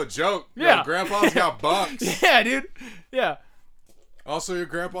solid joke. Yeah. Yo, Grandpa's got bunks. Yeah, dude. Yeah, Also, your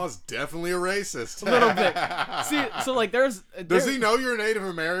grandpa's definitely a racist. a little bit. See, so like, Does he know you're Native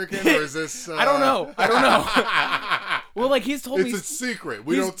American, or is this? I don't know. Well, like he's told me. It's a secret.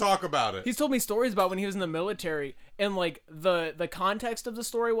 We he's- don't talk about it. He's told me stories about when he was in the military, and like the context of the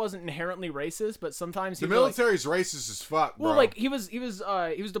story wasn't inherently racist, but sometimes The he'd be like, military's racist as fuck, bro. well, like he was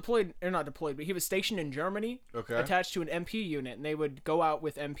deployed, or not deployed, but he was stationed in Germany, Okay. attached to an MP unit, and they would go out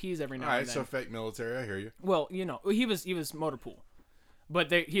with MPs every now All and right, then. so fake military. I hear you. Well, you know, he was motor pool,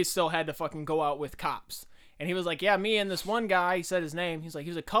 but he still had to fucking go out with cops. And he was like, "Yeah, me and this one guy," he said his name. He's like, he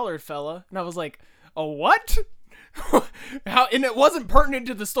was a colored fella, and I was like, "A what?" How? And it wasn't pertinent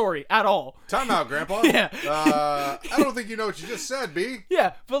to the story at all. Time out, Grandpa. Yeah. I don't think you know what you just said, B.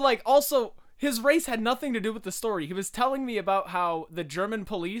 Yeah, but like also his race had nothing to do with the story. He was telling me about how the German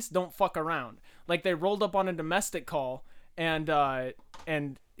police don't fuck around. Like they rolled up on a domestic call, and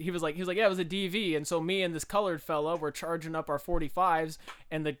he was like, yeah, it was a DV, and so me and this colored fella were charging up our 45s,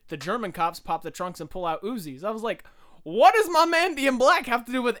 and the German cops pop the trunks and pull out Uzis. I was like, what does my man being black have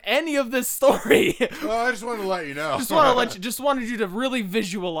to do with any of this story? Well, I just wanted to let you know. Just wanted you to really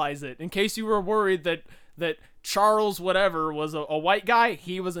visualize it, in case you were worried that Charles whatever was a white guy.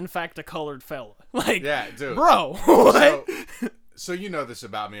 He was in fact a colored fella. Like, Yeah, dude. bro, what? So you know this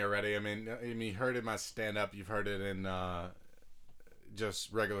about me already. I mean, you heard it in my stand-up. You've heard it in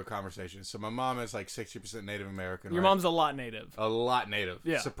just regular conversation. So my mom is like 60% Native American. Your mom's a lot Native. A lot Native.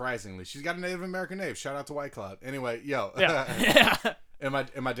 Yeah. Surprisingly, she's got a Native American name. Shout out to White Cloud. Anyway, yo. Yeah. and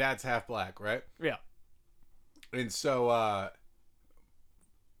my dad's half black, right? Yeah. And so I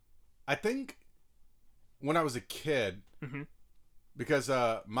think when I was a kid, because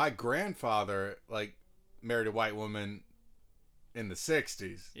my grandfather like married a white woman in the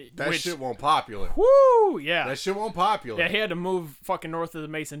 60s. That shit won't popular. Woo! Yeah. That shit won't popular. Yeah, he had to move fucking north of the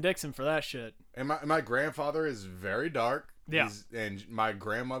Mason-Dixon for that shit. And my grandfather is very dark. Yeah. And my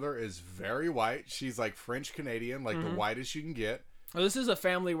grandmother is very white. She's like French Canadian, like the whitest you can get. Well, this is a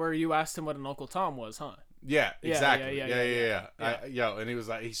family where you asked him what an Uncle Tom was, huh? Yeah, exactly. Yeah. And he was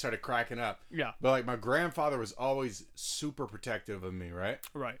like, he started cracking up. Yeah. But like my grandfather was always super protective of me, right?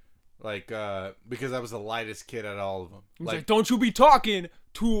 Right. Like, because I was the lightest kid out of all of them. He's like, don't you be talking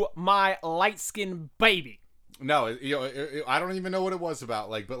to my light-skinned baby. No, I don't even know what it was about.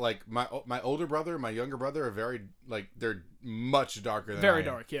 Like, but like my older brother and my younger brother are very like they're much darker than very I am.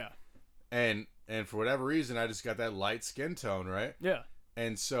 dark, yeah. And for whatever reason, I just got that light skin tone, right? Yeah.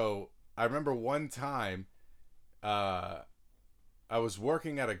 And so I remember one time, I was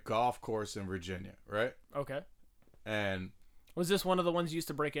working at a golf course in Virginia, right? Okay. And was this one of the ones you used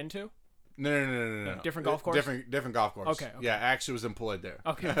to break into? No. Different golf course? Different golf course. Okay. Yeah, I actually was employed there.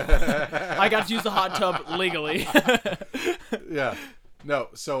 Okay. I got to use the hot tub legally. Yeah. No,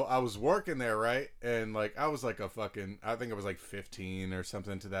 so I was working there, right? And like I was like I think I was like 15 or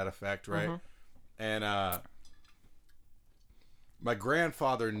something to that effect, right? And my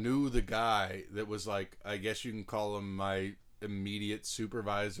grandfather knew the guy that was like, I guess you can call him my immediate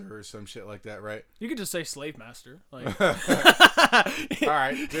supervisor or some shit like that, right? You could just say slave master. Like. All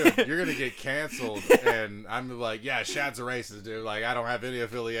right, dude, you're gonna get canceled, and I'm like, yeah, Shadd's a racist, dude. Like, I don't have any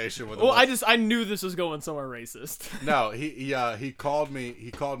affiliation with him. Well, I knew this was going somewhere racist. No, he called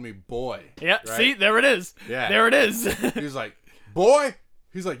me boy. Yeah, right? See, there it is. Yeah, there it is. He was like, boy.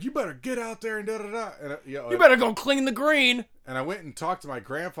 He's like, you better get out there and da da da. And you better go clean the green. And I went and talked to my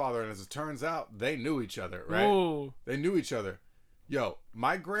grandfather, and as it turns out, they knew each other, right? Ooh. They knew each other. Yo,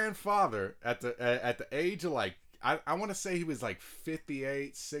 my grandfather at the age of like I want to say he was like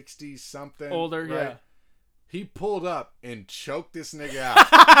 58, 60 something. Older, right? yeah. He pulled up and choked this nigga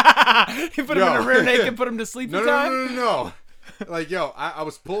out. He put him in a rear naked, put him to sleep. No. Like, yo, I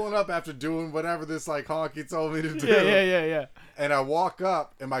was pulling up after doing whatever this like honky told me to do. Yeah. And I walk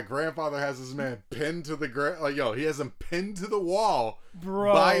up, and my grandfather has this man pinned to the ground. Like, yo, he has him pinned to the wall,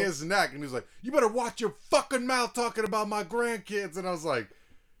 bro, by his neck. And he's like, you better watch your fucking mouth talking about my grandkids. And I was like,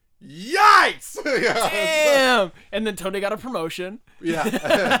 yikes! Damn! And then Tony got a promotion.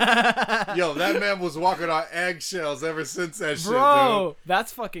 Yeah. Yo, that man was walking on eggshells ever since that shit, bro,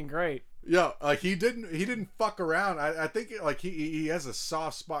 that's fucking great. Yo, like he didn't fuck around. I think like he has a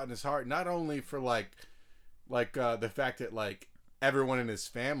soft spot in his heart, not only for like the fact that like everyone in his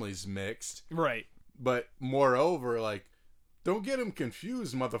family's mixed, right? But moreover, like, don't get him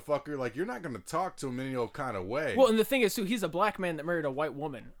confused, motherfucker. Like, you're not gonna talk to him any old kind of way. Well, and the thing is, too, he's a black man that married a white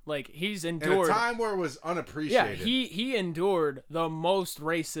woman. Like, he's endured in a time where it was unappreciated. Yeah, he endured the most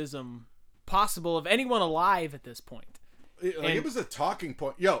racism possible of anyone alive at this point. It was a talking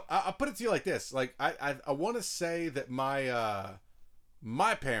point. Yo, I'll put it to you like this. Like, I want to say that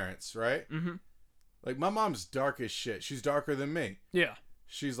my parents, right? Mm-hmm. Like, my mom's dark as shit. She's darker than me. Yeah.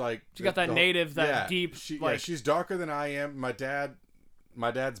 She's like... She got that native, that deep... Yeah, she's darker than I am. My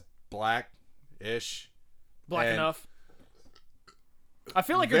dad's black-ish. Black enough. I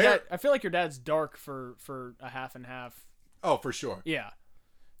feel like your dad's dark for a half and half. Oh, for sure. Yeah.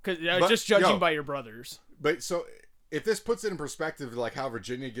 Cause just judging by your brothers. But so... If this puts it in perspective, like how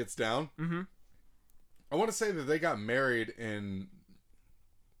Virginia gets down, I want to say that they got married in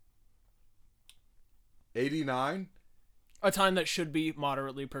 89. A time that should be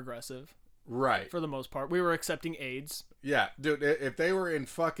moderately progressive. Right. For the most part. We were accepting AIDS. Yeah. Dude, if they were in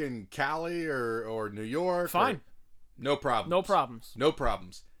fucking Cali or New York. Fine. No problems. No problems. No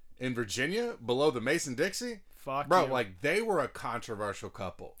problems. In Virginia, below the Mason-Dixon. Fuck bro, you. like they were a controversial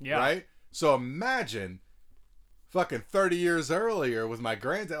couple. Yeah. Right? So imagine... Fucking 30 years earlier with my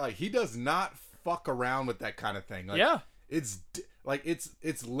granddad, like he does not fuck around with that kind of thing. Like, yeah, it's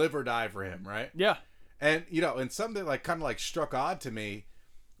live or die for him, right? Yeah, and and something like kind of like struck odd to me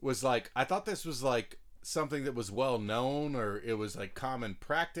was like I thought this was like something that was well known or it was like common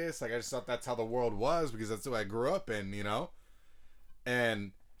practice. Like I just thought that's how the world was because that's who I grew up in,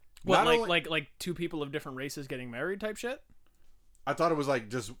 And what like two people of different races getting married type shit. I thought it was like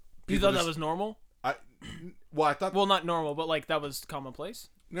just. You thought that was normal? I thought. Well, not normal, but like that was commonplace.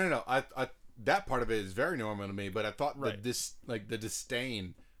 No. that part of it is very normal to me, but I thought Right. the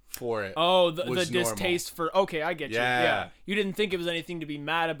disdain for it. Oh, the was distaste for. Okay, I get you. Yeah. Yeah, you didn't think it was anything to be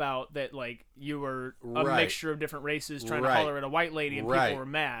mad about. That like you were a Right. mixture of different races trying to Right. holler at a white lady and Right. people were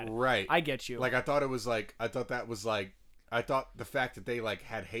mad. Right. I get you. Like I thought the fact that they like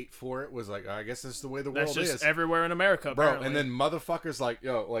had hate for it was like, I guess that's the way the That's world just is. everywhere in America, Bro, apparently. and then motherfuckers like,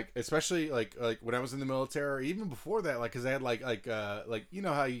 yo, like especially like when I was in the military, or even before that, like, cause they had like you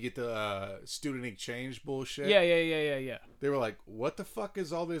know how you get the student exchange bullshit. Yeah. They were like, what the fuck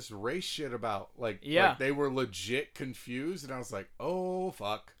is all this race shit about? Like, Yeah. like they were legit confused, and I was like, oh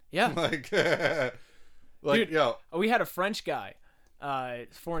fuck. Yeah. Like, Dude, yo, we had a French guy,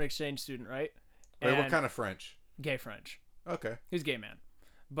 foreign exchange student, right? wait, what And kind of French? gay French. Okay. He's a gay man.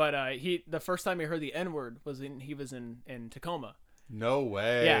 But the first time he heard the N-word he was in Tacoma. No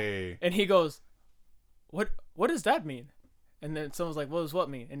way. Yeah. And he goes, What does that mean? And then someone's like, what does what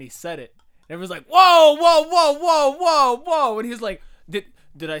mean? And he said it. And everyone's like, whoa. And he's like,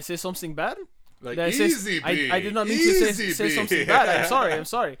 did I say something bad? Like, Did I say, easy B. I did not mean Easy to say B. something bad. I'm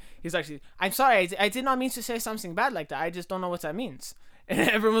sorry. He's actually, I'm sorry. I did not mean to say something bad like that. I just don't know what that means. And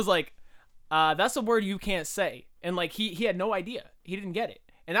everyone was like, that's a word you can't say. And like he had no idea. He didn't get it.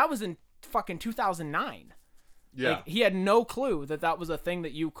 And that was in fucking 2009. Yeah. Like, he had no clue that was a thing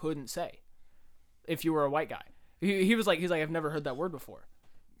that you couldn't say if you were a white guy. He's like, I've never heard that word before.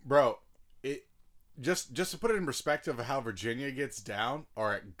 Bro, it just to put it in perspective of how Virginia gets down,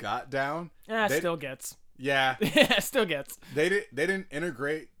 or it got down. Still gets. Yeah. Still gets. They didn't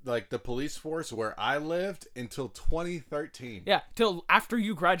integrate like the police force where I lived until 2013. Yeah, till after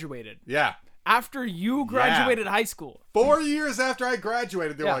you graduated. Yeah. After you graduated high school. 4 years after I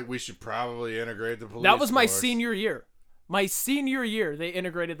graduated, they were Yeah. like, we should probably integrate the police That was my force. senior year. My senior year, they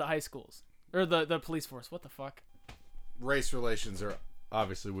integrated the high schools. Or the police force. What the fuck? Race relations are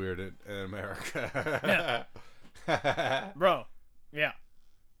obviously weird in America. Bro. Yeah.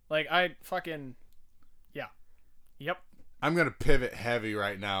 Like, I fucking... Yeah. Yep. I'm going to pivot heavy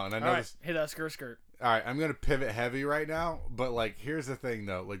right now. And I know All right. this... Hit that skirt. All right, I'm going to pivot heavy right now. But, like, here's the thing,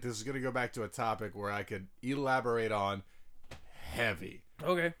 though. Like, this is going to go back to a topic where I could elaborate on heavy.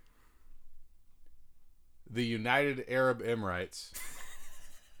 Okay. The United Arab Emirates.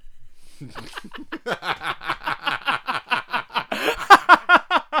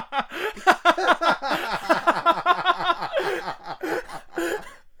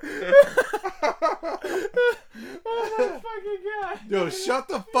 Yo, shut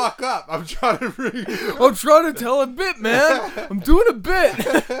the fuck up. I'm trying to bring I'm trying to tell a bit, man. I'm doing a bit.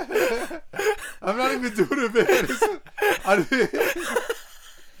 I'm not even doing a bit.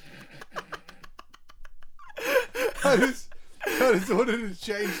 I just wanted to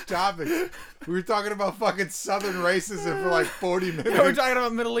change topics. We were talking about fucking Southern racism for like 40 minutes. We're talking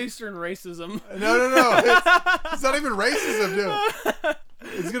about Middle Eastern racism. No. It's not even racism, dude.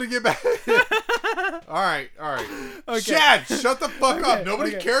 It's gonna get back. All right. Okay. Shadd, shut the fuck up.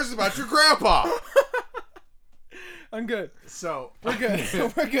 Nobody okay. cares about your grandpa. I'm good. So We're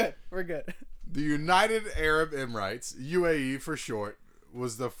good. We're good. the United Arab Emirates, UAE for short,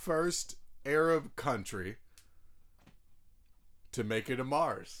 was the first Arab country to make it to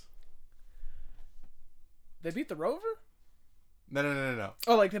Mars. They beat the rover? No.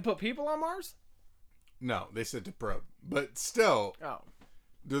 Oh, like they put people on Mars? No, they said to probe. But still, Oh.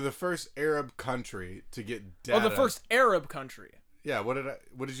 they're the first Arab country to get data. Oh, the first Arab country. Yeah, what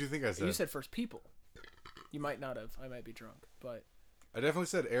did you think I said? You said first people. You might not have. I might be drunk, but I definitely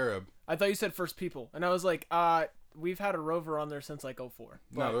said Arab. I thought you said first people, and I was like, we've had a rover on there since like 04.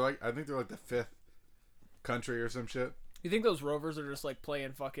 No, I think they're like the fifth country or some shit. You think those rovers are just like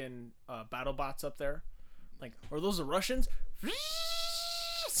playing fucking battle bots up there? Like, are those the Russians?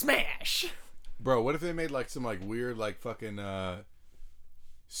 Smash! Bro, what if they made like some like weird like fucking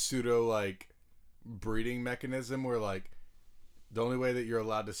pseudo like breeding mechanism where like the only way that you're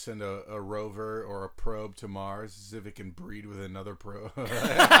allowed to send a rover or a probe to Mars is if it can breed with another probe.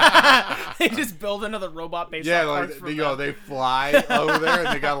 They just build another robot based yeah, on like parts from they fly over there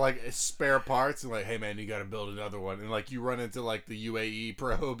and they got like spare parts and like, hey man, you got to build another one. And like you run into like the UAE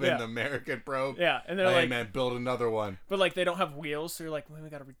probe and the American probe. Yeah, and they're hey like, man, build another one. but like they don't have wheels, so you're like, well, we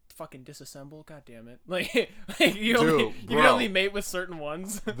gotta fucking disassemble. God damn it! Like you can only mate with certain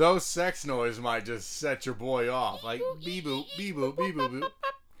ones. Those sex noise might just set your boy off. Like beep boop, beep boop, beep boop, boop.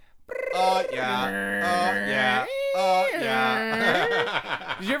 Oh yeah.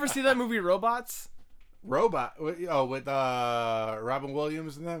 Did you ever see that movie Robots? Robot. Oh, with Robin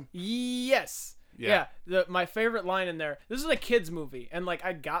Williams and them. Yes. Yeah. My favorite line in there. This is a kids movie, and like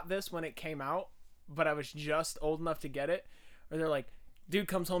I got this when it came out, but I was just old enough to get it. Where they're like, dude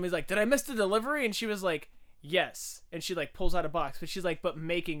comes home. He's like, "Did I miss the delivery?" And she was like, "Yes." And she like pulls out a box, but she's like, "But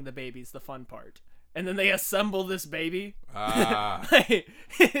making the baby's the fun part." And then they assemble this baby.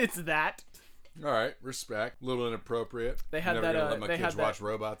 It's that. All right, respect. A little inappropriate. They had Never that. gonna let my They kids had watch that.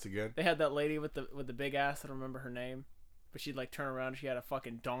 robots again. They had that lady with the big ass. I don't remember her name, but she'd like turn around. And she had a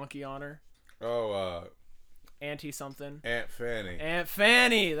fucking donkey on her. Oh, Auntie something. Aunt Fanny. Aunt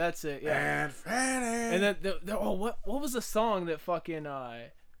Fanny. That's it. Yeah. Aunt Fanny. And then what was the song that fucking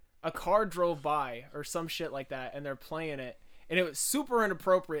a car drove by or some shit like that, and they're playing it, and it was super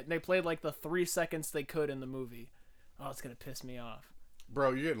inappropriate, and they played like the 3 seconds they could in the movie. Oh, it's gonna piss me off.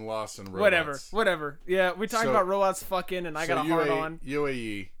 Bro, you're getting lost in robots. Whatever. Yeah, we talked about robots fucking, and I got a hard on.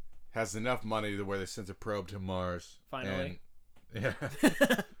 UAE has enough money to where they sent a probe to Mars. Finally. And,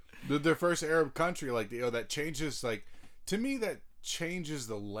 yeah. Their first Arab country, like, that changes, like, to me, that changes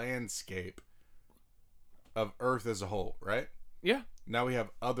the landscape of Earth as a whole, right? Yeah. Now we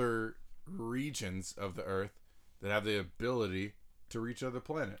have other regions of the Earth that have the ability to reach other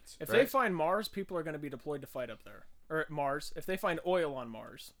planets. If they find Mars, people are going to be deployed to fight up there. Or at Mars. If they find oil on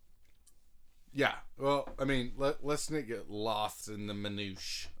Mars. Yeah. Well, I mean, let's not get lost in the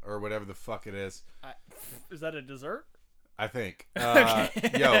minutiae or whatever the fuck it is. Is that a dessert? I think.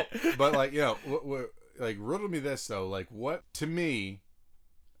 Okay. But like, like, riddle me this though. Like, what, to me,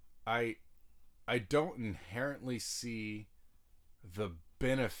 I don't inherently see the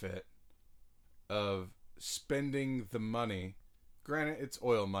benefit of spending the money. Granted, it's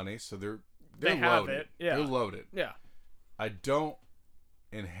oil money, so they're They have loaded. it. Yeah. They're loaded. Yeah. I don't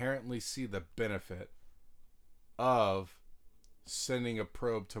inherently see the benefit of sending a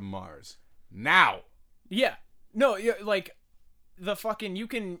probe to Mars now. Yeah. No, like the fucking you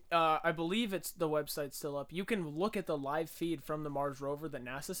can I believe it's the website's still up. You can look at the live feed from the Mars rover that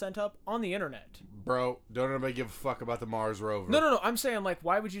NASA sent up on the internet. Bro, don't anybody give a fuck about the Mars rover. No. I'm saying, like,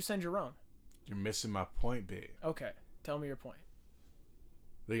 why would you send your own? You're missing my point, B. Okay. Tell me your point.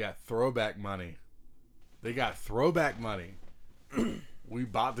 They got throwback money. We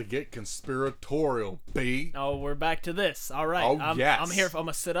about to get conspiratorial, B. Oh, we're back to this. All right. Oh, yes. I'm here. I'm going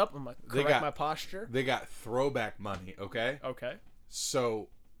to sit up. I'm going to correct my posture. They got throwback money, okay? Okay. So,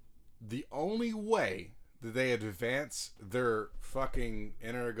 the only way that they advance their fucking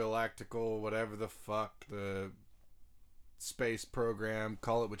intergalactical, whatever the fuck, the space program,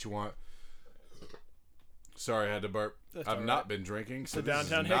 call it what you want. Sorry, I had to burp. I've not been drinking. So it's a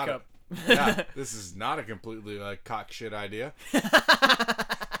downtown hiccup. Yeah, this is not a completely cock shit idea.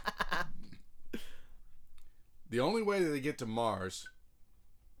 The only way that they get to Mars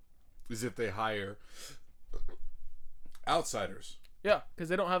is if they hire outsiders. Yeah, because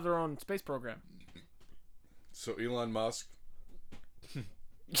they don't have their own space program. So Elon Musk.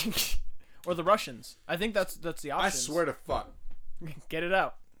 Or the Russians. I think that's the option. I swear to fuck. Get it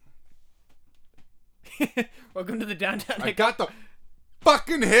out. Welcome to the downtown hiccup. I got the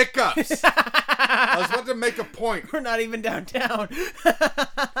fucking hiccups. I was about to make a point. We're not even downtown.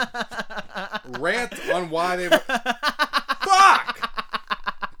 Rant on why they were... Fuck!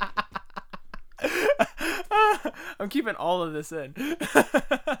 I'm keeping all of this in.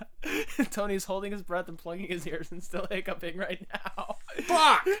 Tony's holding his breath and plugging his ears and still hiccuping right now.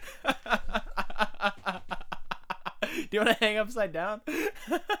 Fuck! Do you want to hang upside down?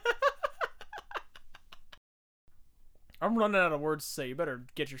 I'm running out of words to say. You better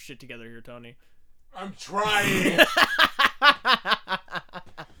get your shit together here, Tony. I'm trying.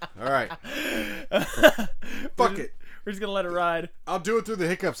 All right. Fuck it. We're just going to let it ride. I'll do it through the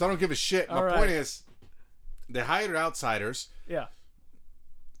hiccups. I don't give a shit. My point is, they hired outsiders. Yeah.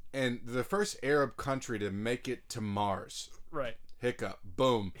 And the first Arab country to make it to Mars. Right. Hiccup.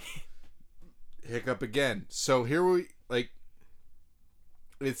 Boom. Hiccup again. So here we, like,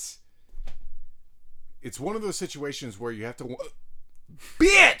 it's one of those situations where you have to...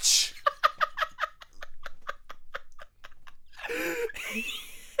 Bitch!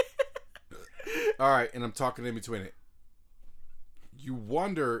 All right, and I'm talking in between it. You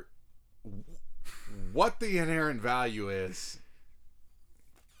wonder what the inherent value is.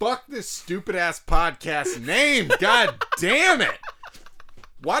 Fuck this stupid ass podcast name. God damn it.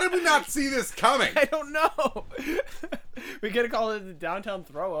 Why did we not see this coming? I don't know. We could have called it the downtown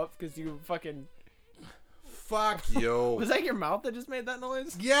throw up because you fucking... Fuck you. Was that your mouth that just made that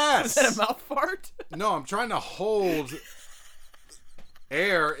noise? Yes. Was that a mouth fart? No, I'm trying to hold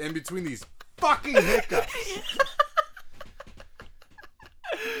air in between these fucking hiccups.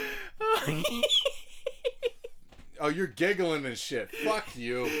 Oh, you're giggling and shit. Fuck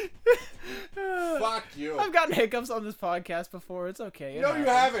you. Fuck you. I've gotten hiccups on this podcast before. It's okay. No, you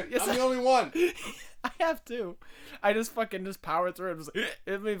haven't. Yes, I'm the only one. I have to. I just fucking power through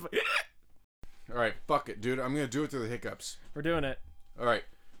it. All right, fuck it, dude. I'm gonna do it through the hiccups. We're doing it. All right.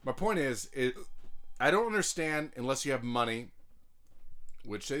 My point is, I don't understand unless you have money,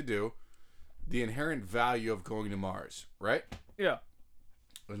 which they do, the inherent value of going to Mars, right? Yeah.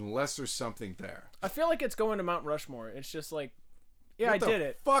 Unless there's something there. I feel like it's going to Mount Rushmore. It's just like, yeah, What I the did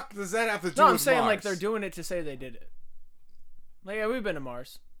it. Fuck does that have to do No, with I'm saying Mars? like they're doing it to say they did it. Like, yeah, we've been to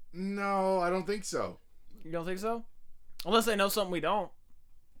Mars. No, I don't think so. You don't think so? Unless they know something we don't.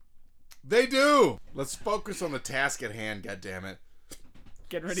 They do. Let's focus on the task at hand. God damn it!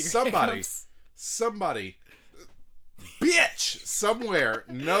 Get rid of your Somebody, bitch, somewhere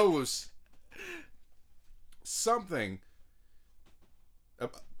knows something.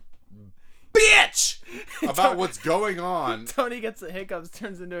 Bitch, about what's going on. Tony gets the hiccups,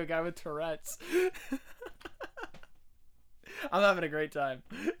 turns into a guy with Tourette's. I'm having a great time.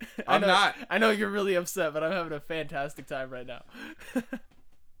 I'm not. I know you're really upset, but I'm having a fantastic time right now.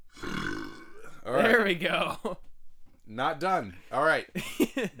 All right. There we go. Not done. All right.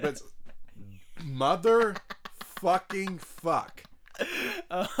 But mother fucking fuck.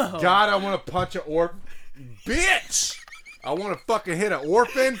 Oh. God, I want to punch an orphan. Bitch! I want to fucking hit an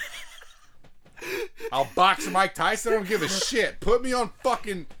orphan. I'll box Mike Tyson. I don't give a shit. Put me on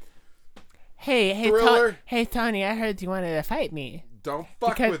fucking Hey, Thriller. hey, Tony, I heard you wanted to fight me. Don't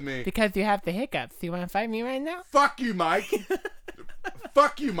fuck with me. Because you have the hiccups. Do you want to fight me right now? Fuck you, Mike.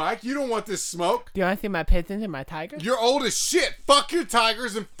 Fuck you, Mike. You don't want this smoke. Do you want to see my pigeons and my tigers? You're old as shit. Fuck your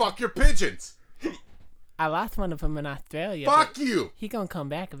tigers and fuck your pigeons. I lost one of them in Australia. Fuck you. He gonna come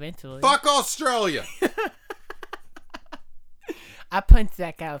back eventually. Fuck Australia. I punched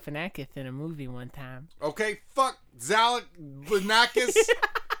Zach Galifianakis in a movie one time. Okay, fuck Zalak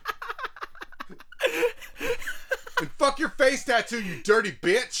and fuck your face tattoo, you dirty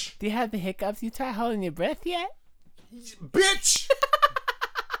bitch. Do you have the hiccups? You try holding your breath yet? Bitch.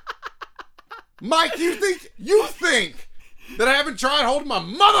 Mike, you think that I haven't tried holding my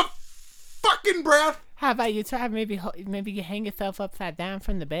motherfucking breath? How about you try maybe you hang yourself upside down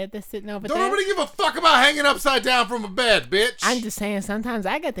from the bed that's sitting over Don't there? nobody give a fuck about hanging upside down from a bed, bitch. I'm just saying sometimes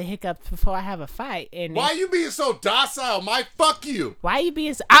I get the hiccups before I have a fight. And Why you being so docile, Mike? Fuck you. Why you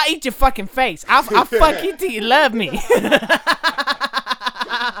being so... I'll eat your fucking face. I'll fuck you till you love me.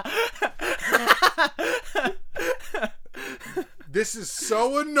 This is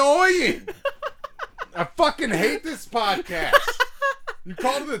so annoying. I fucking hate this podcast. You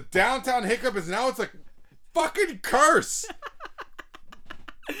called it a downtown hiccup, and now it's a fucking curse.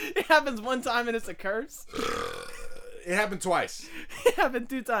 It happens one time and it's a curse. It happened twice. It happened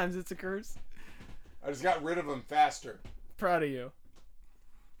 2 times. It's a curse. I just got rid of them faster. Proud of you.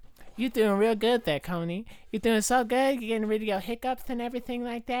 You're doing real good there, Coney. You're doing so good. You're getting rid of your hiccups and everything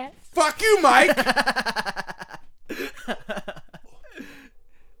like that. Fuck you, Mike.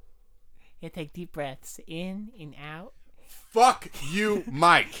 You take deep breaths in and out. Fuck you,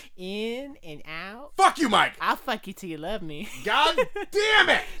 Mike. In and out. Fuck you, Mike. I'll fuck you till you love me. God damn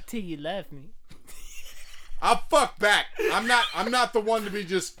it. Till you love me. I'll fuck back. I'm not the one to be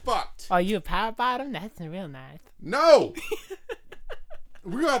just fucked. Are you a power bottom? That's real nice. No.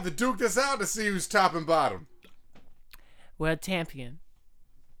 We're gonna have to duke this out to see who's top and bottom. World champion.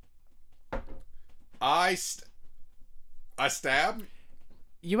 I stab?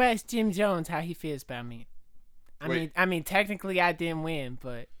 You asked Jim Jones how he feels about me. I mean, technically I didn't win,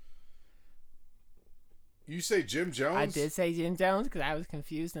 but You say Jim Jones? I did say Jim Jones because I was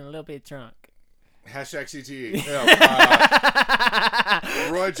confused and a little bit drunk. Hashtag CTE.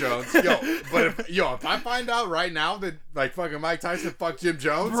 Roy Jones. If I find out right now that like fucking Mike Tyson fucked Jim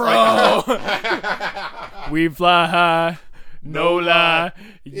Jones, Bro. We fly high. No lie.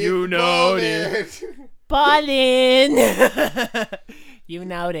 You know this. Ballin'. You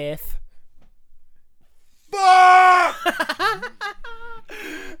know this. Fuck!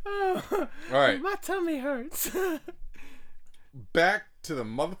 All right. My tummy hurts. Back to the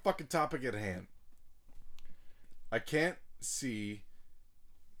motherfucking topic at hand. I can't see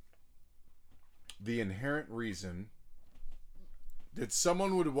the inherent reason that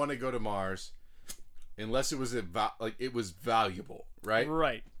someone would want to go to Mars unless it was valuable, right?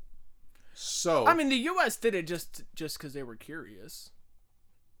 Right. So I mean, the U.S. did it just because they were curious.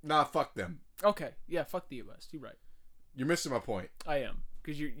 Nah, fuck them. Okay. Yeah, fuck the U.S. You're right. You're missing my point. I am.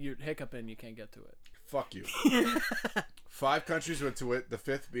 Because you're hiccuping, you can't get to it. Fuck you. 5 countries went to it, the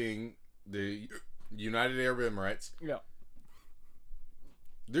 5th being the United Arab Emirates. Yeah.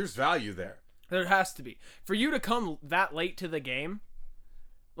 There's value there. There has to be. For you to come that late to the game,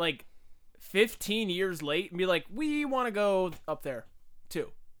 like, 15 years late and be like, we want to go up there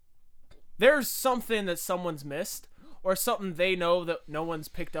too. There's something that someone's missed or something they know that no one's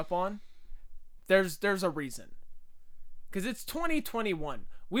picked up on. There's a reason. Because it's 2021.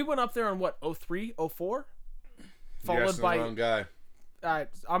 We went up there in what, 03, 04? Followed by... the wrong guy.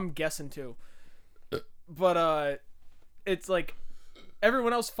 I'm guessing too. But it's like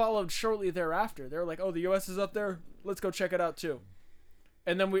everyone else followed shortly thereafter. They were like, oh, the US is up there. Let's go check it out too.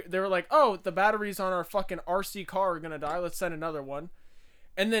 And then they were like, oh, the batteries on our fucking RC car are going to die. Let's send another one.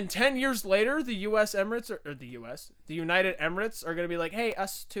 And then 10 years later, the the United Emirates are going to be like, hey,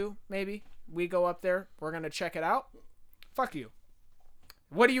 us too, maybe. We go up there. We're going to check it out. Fuck you.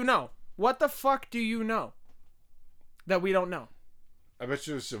 What do you know? What the fuck do you know that we don't know? I bet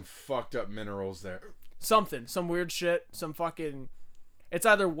you there's some fucked up minerals there. Something. Some weird shit. Some fucking... It's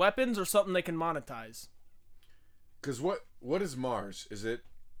either weapons or something they can monetize. Because what is Mars? Is it...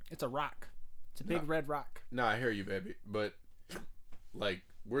 It's a rock. It's a big red rock. No, I hear you, baby. But, like,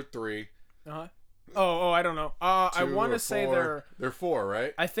 we're 3. Uh-huh. Oh, I don't know. I want to say 4. They're 4,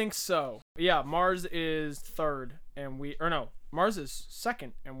 right? I think so. Yeah, Mars is 3rd, and Mars is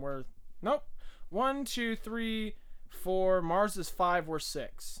 2nd, and we're... Nope. 1, 2, 3, 4. Mars is 5, we're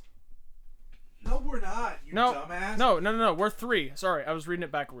 6. No, we're not, you dumbass. No. We're 3. Sorry, I was reading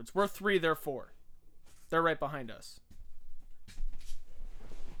it backwards. We're 3, they're 4. They're right behind us.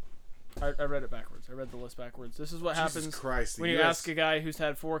 I read it backwards. I read the list backwards. This is what happens when you ask a guy who's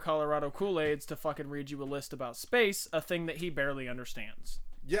had 4 Colorado Kool-Aids to fucking read you a list about space, a thing that he barely understands.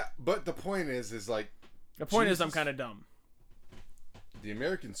 Yeah, but the point is like... The point is I'm kind of dumb. The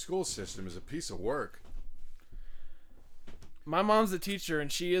American school system is a piece of work. My mom's a teacher,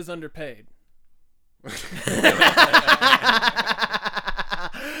 and she is underpaid.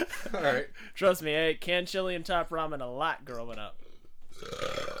 Alright. Trust me, I ate canned chili and top ramen a lot growing up.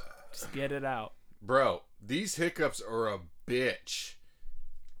 Just get it out. Bro, these hiccups are a bitch.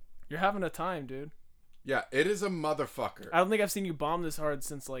 You're having a time, dude. Yeah, it is a motherfucker. I don't think I've seen you bomb this hard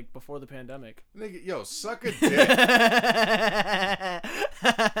since, like, before the pandemic. Nigga, yo, suck a dick.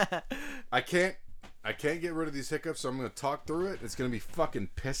 I can't get rid of these hiccups, so I'm going to talk through it. It's going to be fucking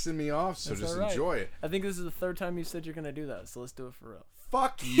pissing me off, so That's just all right. enjoy it. I think this is the 3rd time you said you're going to do that, so let's do it for real.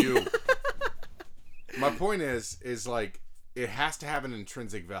 Fuck you. My point is like, it has to have an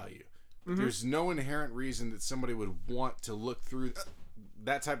intrinsic value. Mm-hmm. There's no inherent reason that somebody would want to look through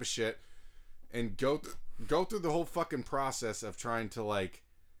that type of shit and go through the whole fucking process of trying to, like,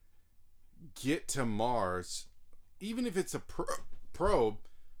 get to Mars, even if it's a probe,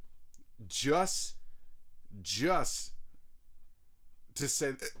 just to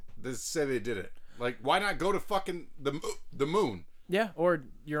say they did it. Like, why not go to fucking the moon? Yeah, or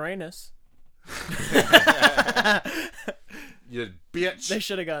Uranus. You bitch. They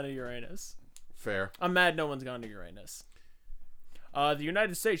should have gone to Uranus. Fair. I'm mad no one's gone to Uranus. The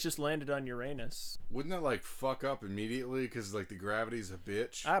United States just landed on Uranus. Wouldn't that, like, fuck up immediately because, like, the gravity's a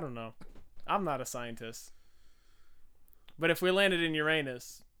bitch? I don't know. I'm not a scientist. But if we landed in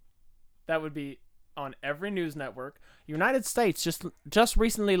Uranus, that would be on every news network. United States just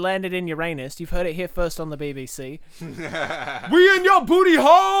recently landed in Uranus. You've heard it here first on the BBC. We in your booty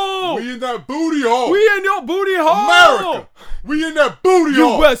hole! We in that booty hole! We in your booty hole! America! We in that booty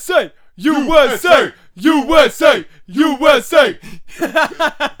hole! USA! USA! USA! USA!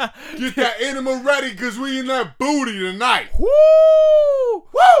 Get that animal ready because we in that booty tonight! Woo!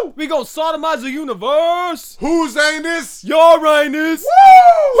 Woo! We gonna sodomize the universe! Whose anus? Your anus!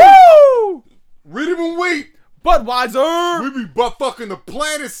 Woo! Woo! Rhythm and wheat! Budweiser! We be butt fucking the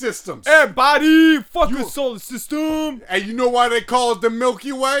planet systems! Everybody! Fuck the solar system! And you know why they call it the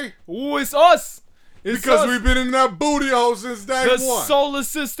Milky Way? Oh, it's us! Because we've been in that booty hole since day one. The solar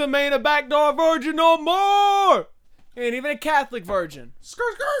system ain't a backdoor virgin no more! Ain't even a Catholic virgin.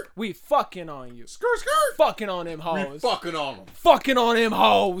 Skirt, skirt! We fucking on you. Skirt, skirt! Fucking on them hoes. We fucking on them. Fucking on them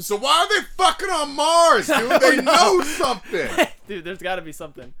hoes. So why are they fucking on Mars, dude? They know something. Dude, there's gotta be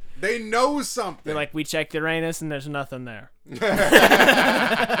something. They know something. They're like, we checked Uranus and there's nothing there.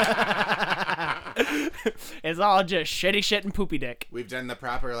 It's all just shitty shit and poopy dick. We've done the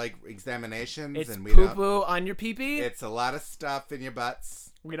proper, like, examinations. It's and we poo-poo on your pee-pee. It's a lot of stuff in your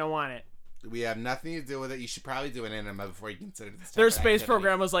butts. We don't want it. We have nothing to do with it. You should probably do an enema before you consider this. Their space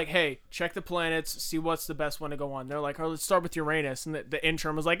program was like, hey, check the planets, see what's the best one to go on. They're like, oh, let's start with Uranus. And the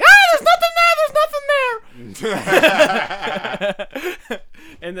intern was like, there's nothing there.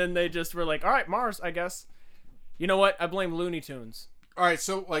 And then they just were like, all right, Mars, I guess. You know what? I blame Looney Tunes. All right,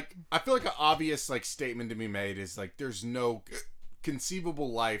 so, like, I feel like an obvious, like, statement to be made is, like, there's no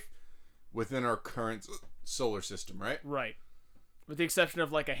conceivable life within our current solar system, right? Right. with the exception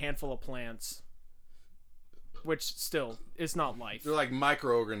of like a handful of plants, which still is not life. They're like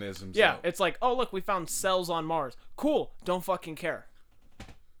microorganisms. Yeah, though. it's like, oh look, we found cells on Mars. Cool, don't fucking care.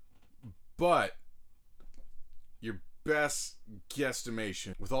 But your best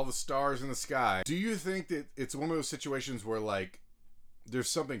guesstimation with all the stars in the sky, do you think that it's one of those situations where like there's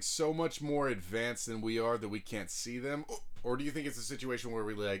something so much more advanced than we are that we can't see them, or do you think it's a situation where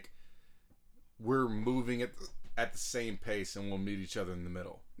we're moving at the same pace and we'll meet each other in the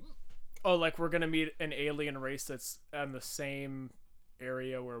middle? Oh, like we're gonna meet an alien race that's in the same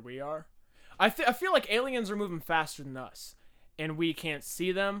area where we are? I feel like aliens are moving faster than us, and we can't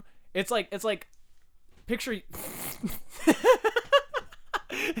see them. It's like picture.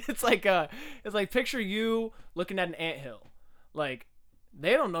 it's like picture you looking at an anthill. Like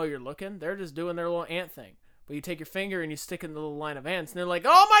they don't know you're looking; they're just doing their little ant thing. But you take your finger and you stick in the little line of ants, and they're like,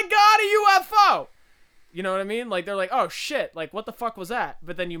 "Oh my god, a UFO!" You know what I mean? Like, they're like, oh, shit. Like, what the fuck was that?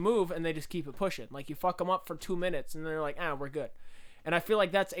 But then you move, and they just keep it pushing. Like, you fuck them up for 2 minutes, and they're like, we're good. And I feel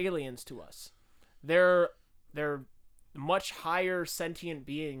like that's aliens to us. They're much higher sentient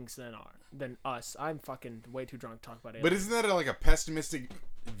beings than us. I'm fucking way too drunk to talk about aliens. But isn't that like a pessimistic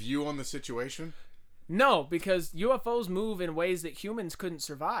view on the situation? No, because UFOs move in ways that humans couldn't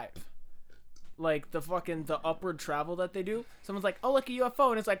survive. Like, the upward travel that they do. Someone's like, oh, look, a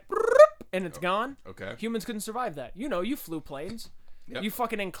UFO, and it's like... and it's gone. Okay. Humans couldn't survive that. You flew planes. Yep. You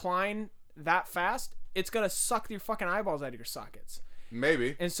fucking incline that fast, it's gonna suck your fucking eyeballs out of your sockets.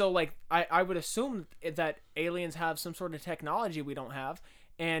 Maybe. And so, like, I would assume that aliens have some sort of technology we don't have.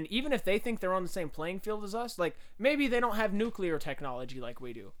 And even if they think they're on the same playing field as us, like, maybe they don't have nuclear technology like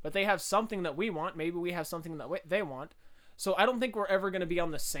we do. But they have something that we want. Maybe we have something that they want. So I don't think we're ever going to be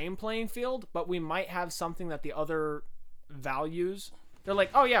on the same playing field, but we might have something that the other values. They're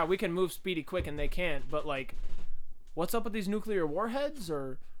like, oh yeah, we can move speedy quick, and they can't. But like, what's up with these nuclear warheads,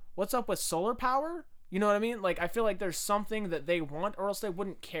 or what's up with solar power? You know what I mean? Like, I feel like there's something that they want, or else they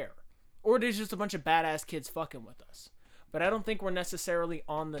wouldn't care. Or it is just a bunch of badass kids fucking with us. But I don't think we're necessarily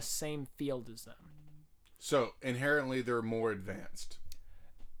on the same field as them. So inherently, they're more advanced.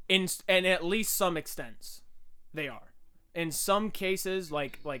 And at least some extents, they are. In some cases,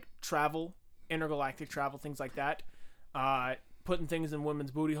 like travel, intergalactic travel, things like that. Putting things in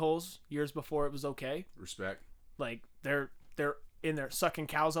women's booty holes years before it was okay. Respect. Like they're in there sucking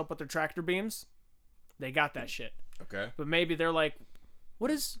cows up with their tractor beams. They got that shit. Okay. But maybe they're like,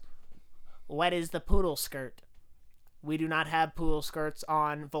 what is the poodle skirt? We do not have poodle skirts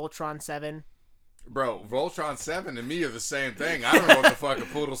on Voltron 7. Bro, Voltron 7 and me are the same thing. I don't know what the fuck a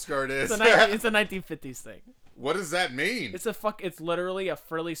poodle skirt is. It's a 1950s thing. What does that mean? It's literally a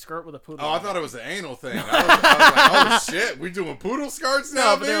frilly skirt with a poodle. Oh, I thought it was an anal thing. I was like, oh shit, we doing poodle skirts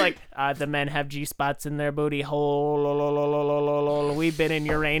now, no, but they're like, the men have G-spots in their booty hole. We've been in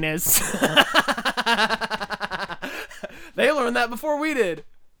Uranus. They learned that before we did.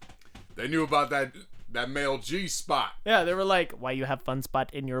 They knew about that male G spot. Yeah, they were like, why you have fun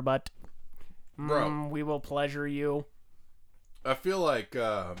spot in your butt? Bro. We will pleasure you. I feel like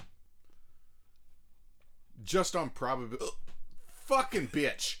just on probability, fucking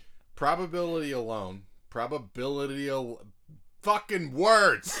bitch, probability alone, fucking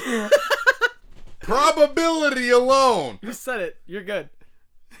words, probability alone. You said it. You're good.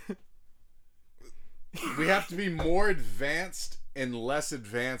 We have to be more advanced and less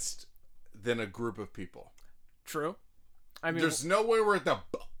advanced than a group of people. True. I mean, there's no way we're at the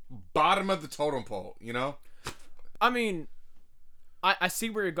bottom of the totem pole, you know? I mean, I see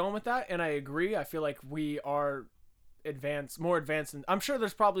where you're going with that, and I agree. I feel like we are more advanced. I'm sure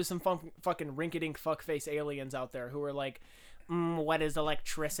there's probably some fucking rinky-dink fuckface aliens out there who are like, what is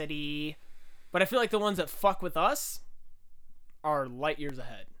electricity? But I feel like the ones that fuck with us are light years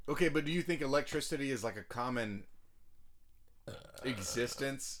ahead. Okay, but do you think electricity is like a common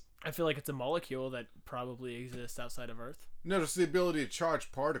existence? I feel like it's a molecule that probably exists outside of Earth. No, it's the ability to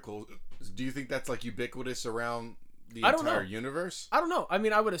charge particles. Do you think that's like ubiquitous around the I don't entire know. universe? I don't know. I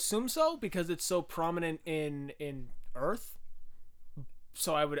mean, I would assume so because it's so prominent in Earth.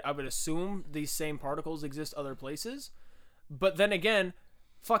 So I would assume these same particles exist other places. But then again,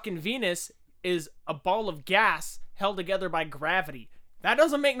 fucking Venus is a ball of gas held together by gravity. That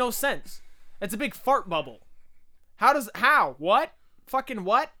doesn't make no sense. It's a big fart bubble. How? What? Fucking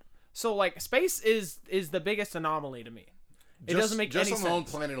what? So, like, space is the biggest anomaly to me. It doesn't make any sense. Just on the own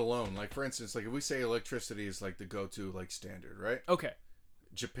planet alone. Like, for instance, like, if we say electricity is, like, the go-to, like, standard, right? Okay.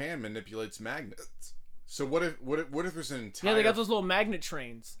 Japan manipulates magnets. So what if there's an entire... Yeah, they got those little magnet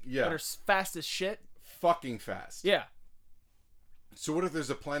trains. Yeah. That are fast as shit. Fucking fast. Yeah. So what if there's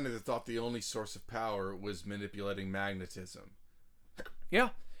a planet that thought the only source of power was manipulating magnetism? Yeah.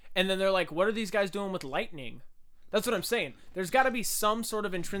 And then they're like, what are these guys doing with lightning? That's what I'm saying. There's got to be some sort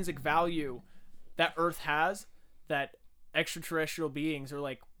of intrinsic value that Earth has that extraterrestrial beings are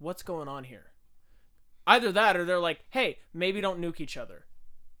like, what's going on here? Either that or they're like, hey, maybe don't nuke each other.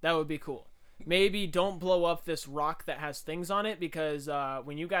 That would be cool. Maybe don't blow up this rock that has things on it because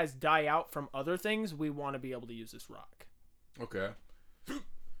when you guys die out from other things, we want to be able to use this rock. Okay.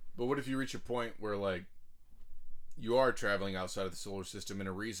 But what if you reach a point where, like, you are traveling outside of the solar system in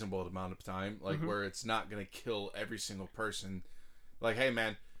a reasonable amount of time, like where it's not going to kill every single person? Like, hey,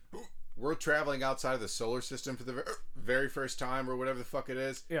 man, we're traveling outside of the solar system for the very first time or whatever the fuck it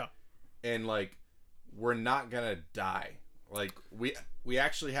is. Yeah. And, like, we're not going to die. Like, we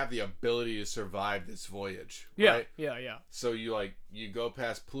actually have the ability to survive this voyage. Yeah, right? yeah. So you go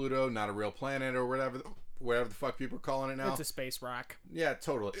past Pluto, not a real planet or whatever the fuck people are calling it now. It's a space rock. Yeah,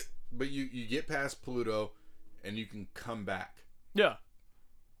 totally. But you get past Pluto and you can come back. Yeah.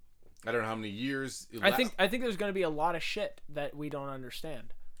 I don't know how many years. I think there's going to be a lot of shit that we don't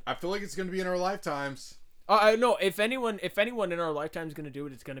understand. I feel like it's going to be in our lifetimes. I know if anyone in our lifetime is going to do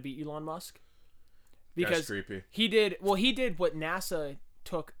it, it's going to be Elon Musk. Because That's creepy. he did what NASA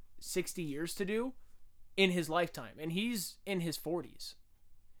took 60 years to do in his lifetime, and he's in his 40s.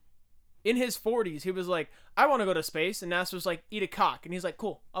 In his 40s, he was like, I want to go to space, and NASA was like, eat a cock, and he's like,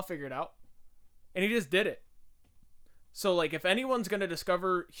 cool, I'll figure it out. And he just did it. So, like, if anyone's going to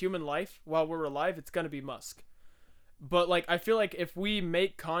discover human life while we're alive, it's going to be Musk. But, like, I feel like if we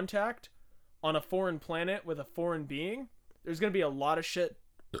make contact on a foreign planet with a foreign being, there's going to be a lot of shit.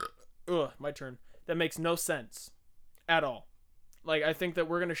 Ugh, my turn. That makes no sense at all. Like, I think that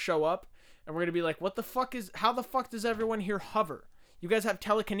we're going to show up and we're going to be like, how the fuck does everyone here hover? You guys have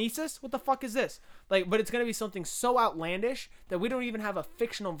telekinesis? What the fuck is this? Like, but it's going to be something so outlandish that we don't even have a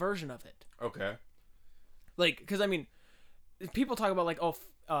fictional version of it. Okay. Like, because, I mean, people talk about, like,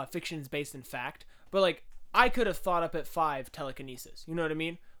 fiction is based in fact, but, like, I could have thought up at 5 telekinesis. You know what I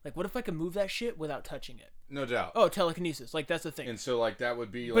mean? Like, what if I could move that shit without touching it? No doubt. Oh, telekinesis. Like, that's the thing. And so, like, that would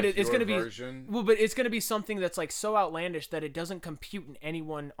be, but like, it's your gonna version? Well, but it's going to be something that's, like, so outlandish that it doesn't compute in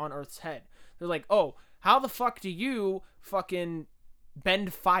anyone on Earth's head. They're like, oh, how the fuck do you fucking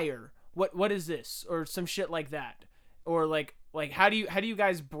bend fire? What is this? Or some shit like that. Or, like how do you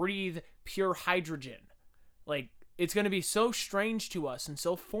guys breathe pure hydrogen? Like, it's going to be so strange to us and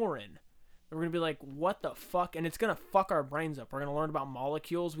so foreign. We're going to be like, what the fuck? And it's going to fuck our brains up. We're going to learn about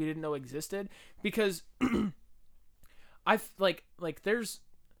molecules we didn't know existed. Because there's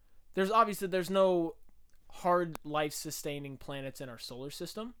obviously, there's no hard life-sustaining planets in our solar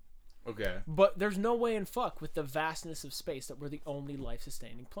system. Okay. But there's no way in fuck with the vastness of space that we're the only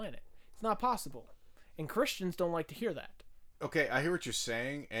life-sustaining planet. It's not possible. And Christians don't like to hear that. Okay, I hear what you're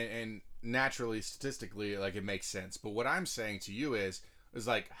saying, and naturally, statistically, like, it makes sense. But what I'm saying to you is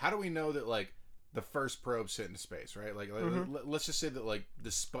like, how do we know that, like, the first probe sent into space, right? Like, let's just say that, like, the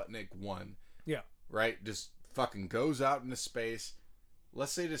Sputnik 1, Yeah. right, just fucking goes out into space.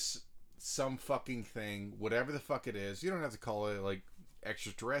 Let's say this some fucking thing, whatever the fuck it is. You don't have to call it, like,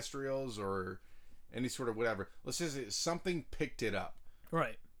 extraterrestrials or any sort of whatever. Let's just say something picked it up.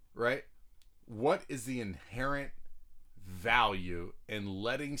 Right. Right? What is the inherent value in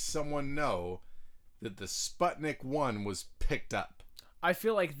letting someone know that the Sputnik 1 was picked up? I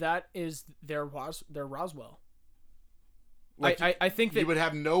feel like that is their Roswell. Like, I think that you would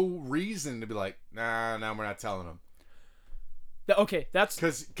have no reason to be like, nah, we're not telling them. Okay, that's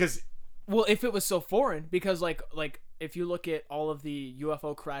because well, if it was so foreign, because like if you look at all of the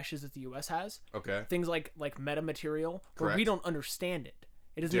UFO crashes that the U.S. has, okay, things like metamaterial, where we don't understand it.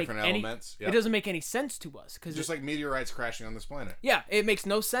 It doesn't different make any, elements. It doesn't make any sense to us because just like meteorites crashing on this planet. Yeah, it makes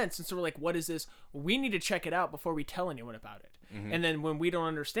no sense, and so we're like, what is this? We need to check it out before we tell anyone about it. Mm-hmm. And then when we don't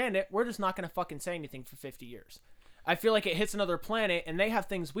understand it, we're just not going to fucking say anything for 50 years. I feel like it hits another planet, and they have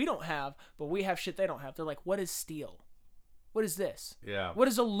things we don't have, but we have shit they don't have. They're like, what is steel? What is this? Yeah. What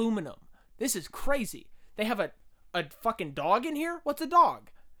is aluminum? This is crazy. They have a fucking dog in here? What's a dog?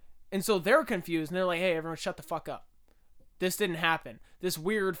 And so they're confused, and they're like, hey, everyone shut the fuck up. This didn't happen. This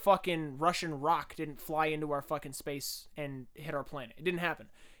weird fucking Russian rock didn't fly into our fucking space and hit our planet. It didn't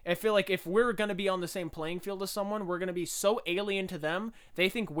happen. I feel like if we're going to be on the same playing field as someone, we're going to be so alien to them, they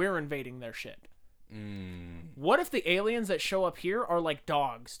think we're invading their shit. What if the aliens that show up here are like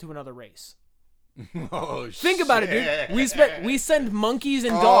dogs to another race? Oh, Think about it, dude. We send monkeys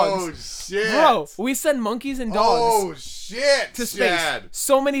and Oh, dogs. shit. Bro, we send monkeys and dogs Oh, shit. to space Chad.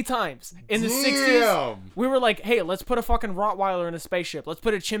 so many times. In the 60s, Damn. we were like, hey, let's put a fucking Rottweiler in a spaceship. Let's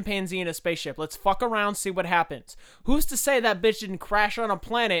put a chimpanzee in a spaceship. Let's fuck around, see what happens. Who's to say that bitch didn't crash on a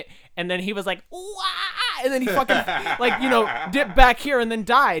planet and then he was like, wah, and then he fucking, like, you know, dipped back here and then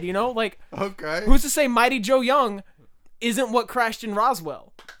died, you know? Like, Okay. who's to say Mighty Joe Young isn't what crashed in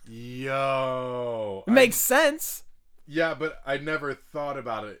Roswell? Yo. It makes sense. Yeah, but I never thought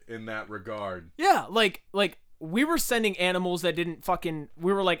about it in that regard. Yeah, like we were sending animals that didn't fucking.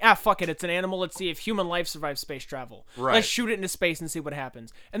 We were like, fuck it, it's an animal. Let's see if human life survives space travel. Right. Let's shoot it into space and see what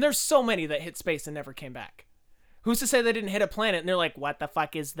happens. And there's so many that hit space and never came back. Who's to say they didn't hit a planet and they're like, what the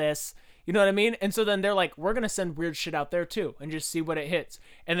fuck is this? You know what I mean? And so then they're like, we're gonna send weird shit out there too and just see what it hits.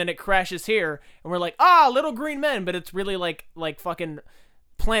 And then it crashes here, and we're like, little green men, but it's really like fucking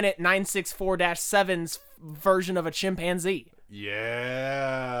Planet 964-7's version of a chimpanzee.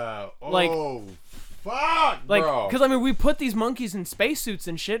 Yeah. Oh, Like- fuck, Like, bro. because I mean, we put these monkeys in spacesuits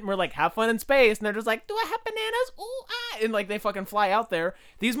and shit, and we're like, have fun in space, and they're just like, do I have bananas? Ooh, ah, and like they fucking fly out there.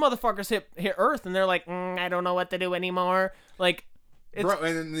 These motherfuckers hit Earth, and they're like, I don't know what to do anymore. Like, it's, Bro,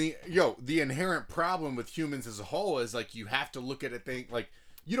 and then the inherent problem with humans as a whole is like you have to look at a thing like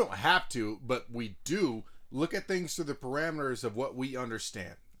you don't have to, but we do look at things through the parameters of what we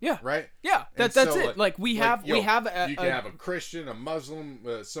understand. yeah, Right? yeah, And that's so, it. Like we have you can a have a Christian, a Muslim,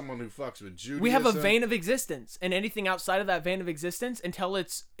 someone who fucks with Judaism. we have a vein of existence, and anything outside of that vein of existence, until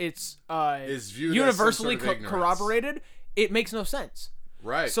it's Is viewed as some universally sort of ignorance. corroborated, it makes no sense.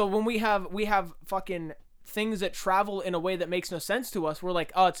 Right. So when we have fucking things that travel in a way that makes no sense to us, we're like,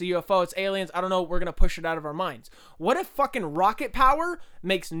 oh, it's a UFO, it's aliens, I don't know, we're gonna push it out of our minds. What if fucking rocket power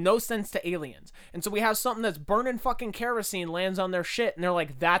makes no sense to aliens? And so we have something that's burning fucking kerosene lands on their shit, and they're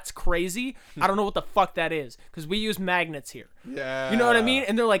like, that's crazy, I don't know what the fuck that is, because we use magnets here. yeah. You know what I mean?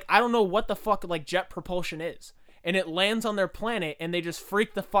 And they're like, I don't know what the fuck like jet propulsion is. And it lands on their planet, and they just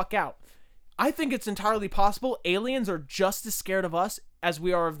freak the fuck out. I think it's entirely possible aliens are just as scared of us as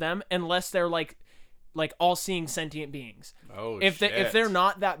we are of them, unless they're like all-seeing sentient beings. Oh, if shit. they're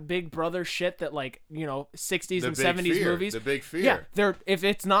not that Big Brother shit that, like, you know, 60s and 70s fear, movies. The big fear. Yeah, if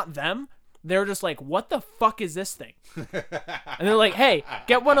it's not them, they're just like, what the fuck is this thing? And they're like, hey,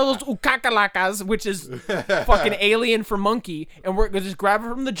 get one of those ukakalakas, which is fucking alien for monkey, and we're gonna just grab it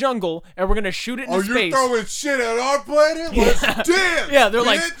from the jungle, and we're gonna shoot it into space. You're throwing shit at our planet? Let's dance, Yeah, they're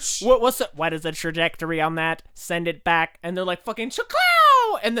bitch. like, what is the trajectory on that? Send it back. And they're like, fucking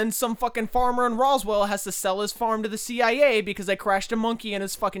chaklow! And then some fucking farmer in Roswell has to sell his farm to the CIA because they crashed a monkey in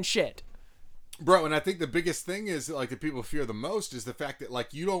his fucking shit. Bro, and I think the biggest thing is like that people fear the most is the fact that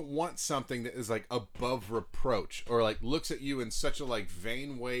like you don't want something that is like above reproach or like looks at you in such a like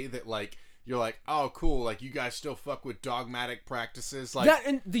vain way that like you're like, oh cool, like you guys still fuck with dogmatic practices like That,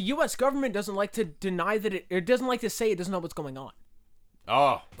 and the U.S. government doesn't like to deny that it doesn't like to say it doesn't know what's going on.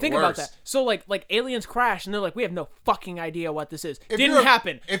 oh Think about that. So like aliens crash and they're like, we have no fucking idea what this is. If Didn't you're a-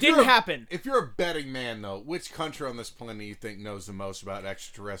 happen. if Didn't you're a- happen. If you're a betting man though, which country on this planet do you think knows the most about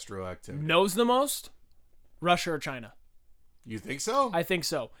extraterrestrial activity? Knows the most? Russia or China? You think so? I think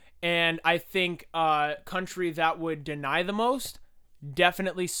so. And I think country that would deny the most,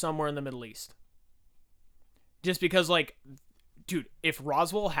 definitely somewhere in the Middle East. Just because, like, dude, if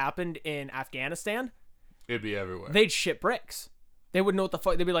Roswell happened in Afghanistan, It'd be everywhere. they'd shit bricks. They wouldn't know what the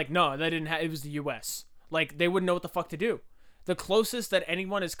fuck. They'd be like, no, they didn't have. It was the U.S. Like, they wouldn't know what the fuck to do. The closest that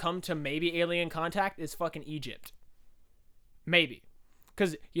anyone has come to maybe alien contact is fucking Egypt. Maybe.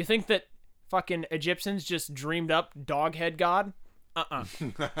 Because you think that fucking Egyptians just dreamed up dog head god?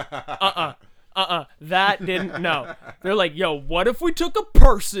 That didn't, no. They're like, yo, what if we took a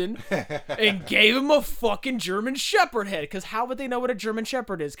person and gave him a fucking German Shepherd head? Because how would they know what a German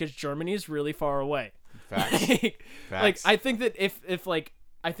Shepherd is? Because Germany is really far away. Facts. Like, Facts. I think that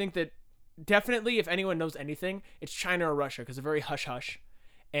I think that definitely if anyone knows anything, it's China or Russia because they're very hush-hush.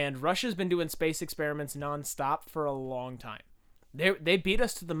 And Russia's been doing space experiments nonstop for a long time. They beat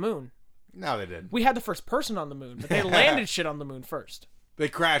us to the moon. No, they didn't. We had the first person on the moon, but they landed shit on the moon first. They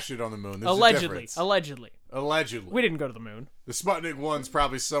crashed it on the moon. There's a Allegedly. difference. Allegedly. We didn't go to the moon. The Sputnik 1's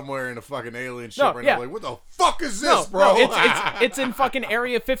probably somewher in a fucking alien ship No, right yeah. now. Like, what the fuck is No, this, bro? it's in fucking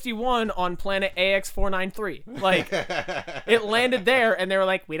Area 51 on planet AX493. Like, it landed there, and they were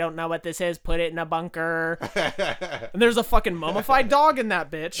like, we don't know what this is. Put it in a bunker. And there's a fucking mummified dog in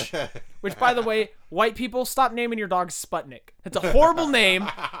that bitch. Which, by the way, white people, stop naming your dog Sputnik. It's a horrible name.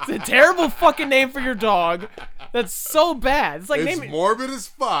 It's a terrible fucking name for your dog. That's so bad. It's like It's naming... morbid as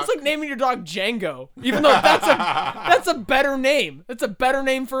fuck. It's like naming your dog Django, even though that's a better name. That's a better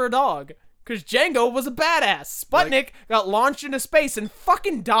name for a dog. Because Django was a badass. Sputnik got launched into space and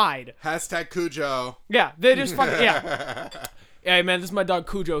fucking died. Hashtag Cujo. Yeah, they just fucking, yeah. Hey, man, this is my dog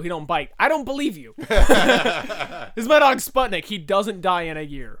Cujo. He don't bite. I don't believe you. This is my dog Sputnik. He doesn't die in a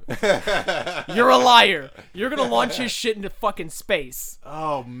year. You're a liar. You're going to launch his shit into fucking space.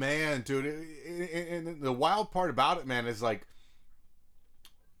 Oh, man, dude. And the wild part about it, man, is like,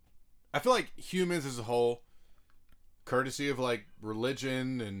 I feel like humans as a whole, courtesy of like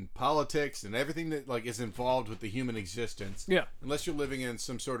religion and politics and everything that like is involved with the human existence. Yeah. Unless you're living in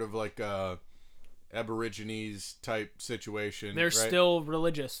some sort of like Aborigines type situation. They're right? still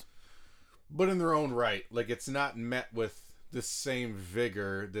religious. But in their own right. Like it's not met with the same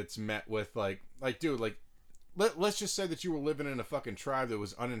vigor that's met with like dude, like let's just say that you were living in a fucking tribe that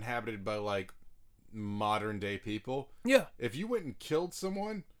was uninhabited by like modern day people. Yeah. If you went and killed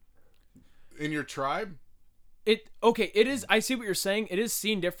someone in your tribe, It is. I see what you're saying. It is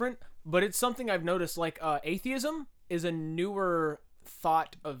seen different, but it's something I've noticed. Like atheism is a newer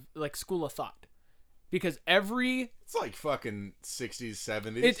thought of like school of thought, because it's like fucking 60s,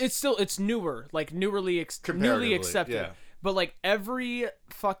 70s. it's newer, like newly accepted. Yeah. But like every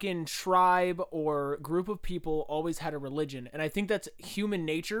fucking tribe or group of people always had a religion, and I think that's human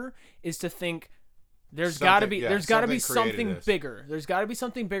nature is to think. There's got to be something bigger. There's got to be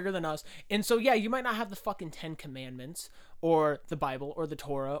something bigger than us. And so, yeah, you might not have the fucking 10 Commandments or the Bible or the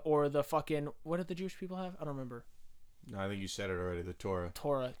Torah or the fucking... What did the Jewish people have? I don't remember. No, I think you said it already, the Torah.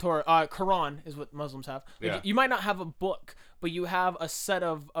 Quran is what Muslims have. Like, Yeah. You might not have a book, but you have a set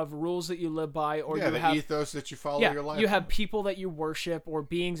of rules that you live by. Or Yeah, you have ethos that you follow your life. You have people that you worship or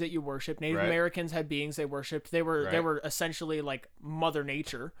beings that you worship. Native Right. Americans had beings they worshipped. They were essentially like Mother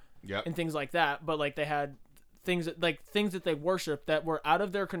Nature. Yep. And things like that, but like they had things that they worshipped that were out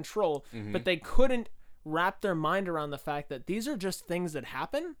of their control, but they couldn't wrap their mind around the fact that these are just things that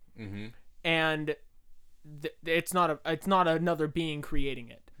happen, and it's not another being creating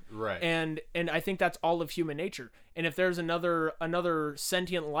it. Right. And I think that's all of human nature. And if there's another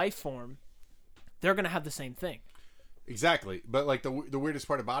sentient life form, they're gonna have the same thing. Exactly. But like the weirdest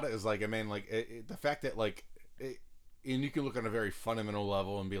part about it is like, I mean, like the fact that like. And you can look on a very fundamental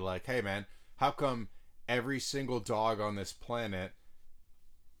level and be like, hey, man, how come every single dog on this planet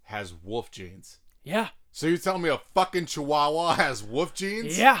has wolf genes? Yeah. So you're telling me a fucking Chihuahua has wolf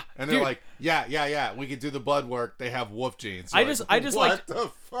genes? Yeah. And they're Dude. like, yeah, we can do the blood work. They have wolf genes. I You're just what like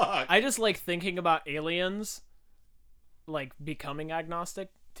the fuck? I just like thinking about aliens like becoming agnostic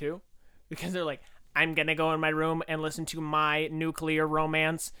too, because they're like, I'm gonna go in my room and listen to my nuclear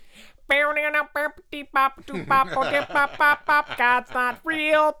romance. God's not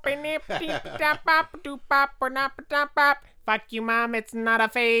real. Fuck you, Mom. It's not a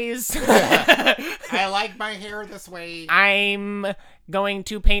phase. I like my hair this way. I'm going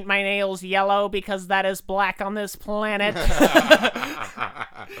to paint my nails yellow because that is black on this planet.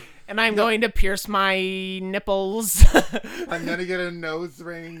 And I'm going to pierce my nipples. I'm gonna get a nose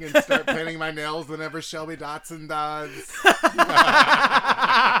ring and start painting my nails whenever Shelby Dotson does.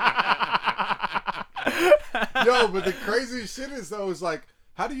 Yo, but the crazy shit is though is like,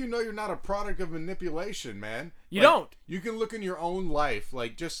 how do you know you're not a product of manipulation, man? You Like, don't. You can look in your own life,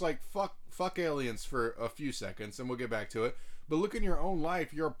 like just like fuck aliens for a few seconds, and we'll get back to it. But look in your own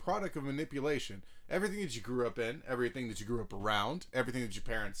life, you're a product of manipulation. Everything that you grew up in, everything that you grew up around, everything that your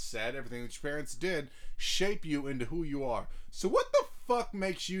parents said, everything that your parents did, shape you into who you are. So what the fuck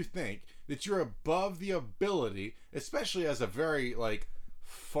makes you think that you're above the ability, especially as a very like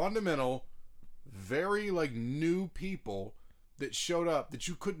fundamental, very like new people that showed up, that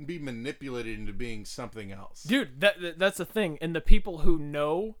you couldn't be manipulated into being something else? Dude, that's the thing. And the people who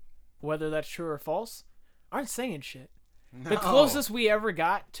know whether that's true or false aren't saying shit. No. The closest we ever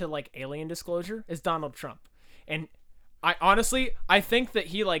got to like alien disclosure is Donald Trump. And I honestly think that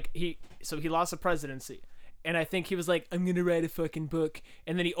he lost the presidency. And I think he was like, I'm going to write a fucking book.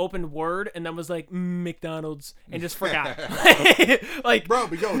 And then he opened Word and then was like, McDonald's, and just forgot. Like, bro,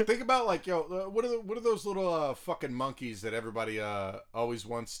 but yo, think about like, what are those little fucking monkeys that everybody always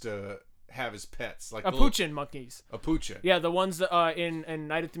wants to have as pets? Like Apuchin monkeys. Apuchin. Yeah, the ones that in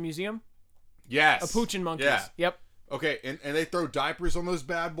Night at the Museum. Yes. Apuchin monkeys. Yeah. Yep. Okay, and they throw diapers on those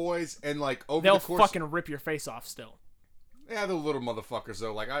bad boys, and like over They'll the course, fucking rip your face off still. yeah, the little motherfuckers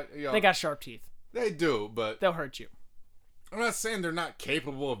though. Like They got sharp teeth. they do, but They'll hurt you. I'm not saying they're not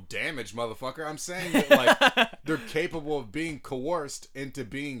capable of damage, motherfucker. I'm saying that like they're capable of being coerced into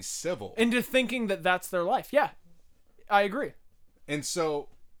being civil, Into thinking that that's their life. Yeah, I agree. and so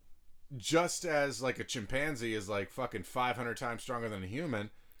just as like a chimpanzee is like fucking 500 times stronger than a human,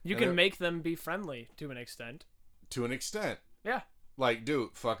 You and can they're- make them be friendly to an extent. to an extent. Yeah. Like, dude,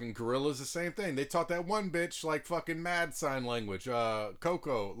 fucking gorillas the same thing. They taught that one bitch like fucking mad sign language.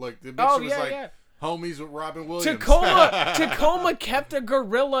 Coco, like the bitch was like homies with Robin Williams. Tacoma kept a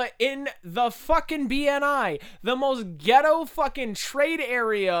gorilla in the fucking BNI, the most ghetto fucking trade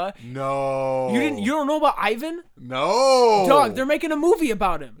area. No, you don't know about Ivan? No, dog. They're making a movie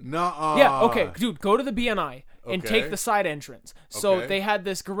about him. Nuh-uh. Yeah, okay, dude, go to the BNI and take the side entrance. So Okay. they had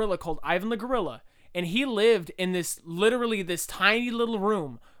this gorilla called Ivan the gorilla, and he lived in this tiny little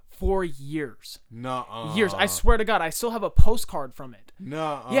room for years. Nuh-uh. Years. I swear to God, I still have a postcard from it.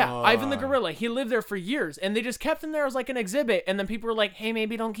 Nuh-uh. Yeah, Ivan the gorilla. He lived there for years, and they just kept him there as like an exhibit. And then people were like, "Hey,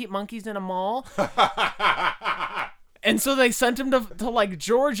 maybe don't keep monkeys in a mall." And so they sent him to like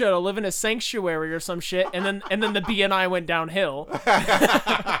Georgia to live in a sanctuary or some shit. And then the BNI went downhill.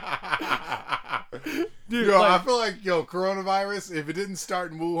 Dude, yo, like, I feel like coronavirus. If it didn't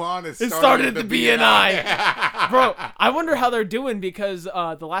start in Wuhan, it started at the BNI. Bro, I wonder how they're doing because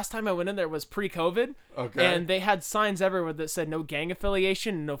the last time I went in there was pre-COVID. Okay. And they had signs everywhere that said no gang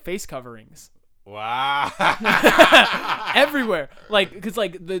affiliation and no face coverings. Wow. Everywhere. Like, because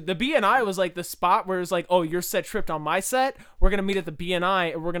like the BNI was like the spot where it's like, oh, you're set tripped on my set. We're going to meet at the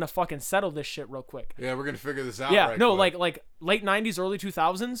BNI and we're going to fucking settle this shit real quick. Yeah, we're going to figure this out. Yeah, right no, quick. like late 90s, early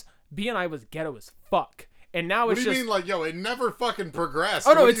 2000s, BNI was ghetto as fuck. And now What it's do you just... mean, like, it never fucking progressed?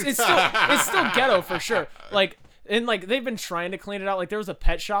 Oh, no, What it's do you- still ghetto for sure. Like, and like they've been trying to clean it out. Like there was a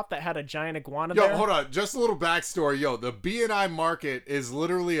pet shop that had a giant iguana Yo, there. hold on. Just a little backstory. The BNI Market is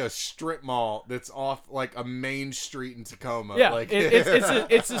literally a strip mall that's off like a main street in Tacoma. Yeah, like,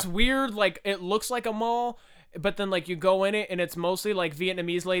 it's this weird, like, it looks like a mall, but then like you go in it and it's mostly like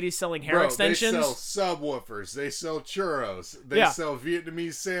Vietnamese ladies selling hair extensions. They sell subwoofers. They sell churros. They sell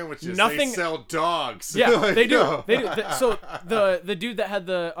Vietnamese sandwiches. They sell dogs. Yeah, Like, they do. yo. They do. So the dude that had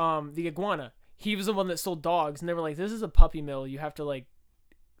the iguana, he was the one that sold dogs, and they were like, "This is a puppy mill. You have to like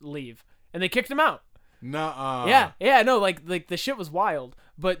leave," and they kicked him out. Nuh-uh. Yeah, no, like the shit was wild.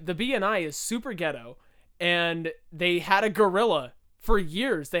 But the BNI is super ghetto, and they had a gorilla for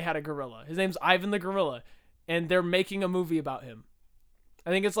years. They had a gorilla. His name's Ivan the gorilla, and they're making a movie about him. I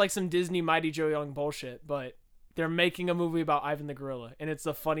think it's like some Disney Mighty Joe Young bullshit, but they're making a movie about Ivan the gorilla, and it's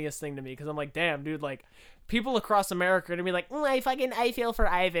the funniest thing to me because I'm like, damn, dude, like people across America are gonna be like, I feel for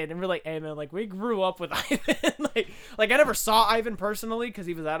Ivan, and we're like, hey man, like we grew up with Ivan, like I never saw Ivan personally because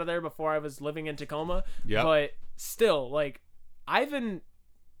he was out of there before I was living in Tacoma. Yep. But still, like Ivan's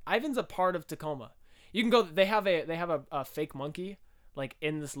a part of Tacoma. You can go. They have a fake monkey like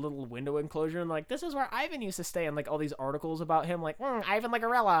in this little window enclosure, and like this is where Ivan used to stay, and like all these articles about him, like Ivan the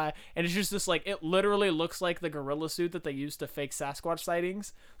gorilla, and it's just this like it literally looks like the gorilla suit that they used to fake Sasquatch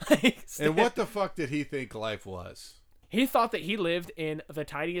sightings. And what the fuck did he think life was? He thought that he lived in the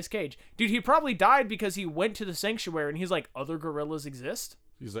tiniest cage, dude. He probably died because he went to the sanctuary and he's like, other gorillas exist.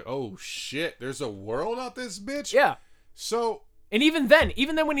 He's like, oh shit, there's a world out this bitch. Yeah. So, and even then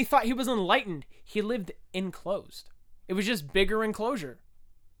when he thought he was enlightened, he lived enclosed. It was just bigger enclosure.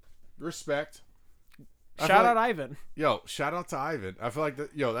 respect. Shout out Ivan. Shout out to Ivan. I feel like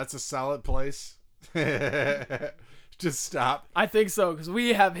that's a solid place. Just stop. I think so, because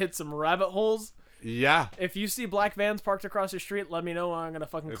we have hit some rabbit holes. Yeah. If you see black vans parked across the street, let me know. I'm gonna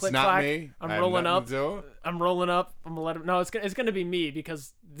fucking It's click not clack. me. I'm I have rolling nothing up. to do. I'm rolling up. I'm gonna let him. No, it's gonna be me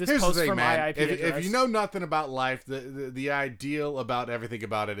because this Here's the post thing, from man. my IP If address. you know nothing about life, the ideal about everything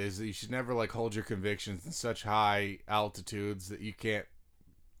about it is that you should never like hold your convictions in such high altitudes that you can't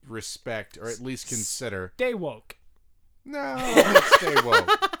respect or at least consider. Stay woke. No, stay woke.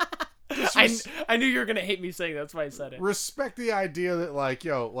 I knew you were gonna hate me saying that's why I said it. Respect the idea that like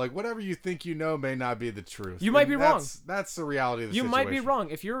whatever you think you know may not be the truth. You might be wrong. That's the reality of the You situation. might be wrong.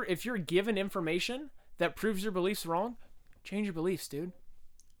 If you're given information that proves your beliefs wrong, change your beliefs, dude.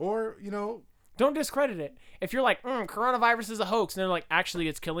 Or Don't discredit it. If you're like, coronavirus is a hoax, and they're like, actually,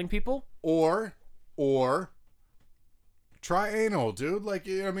 it's killing people. or try anal, dude. Like,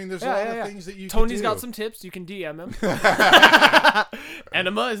 I mean, there's a lot of things that you Tony's can do. got some tips. You can DM him.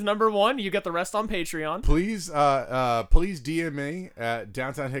 Enema is number 1. You get the rest on Patreon. Please DM me at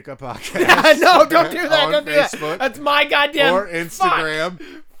Downtown Hiccup Podcast. No, don't do that. on Don't do Facebook that. That's my goddamn or Instagram.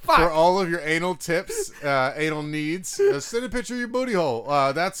 Fuck. For all of your anal tips, anal needs, send a picture of your booty hole.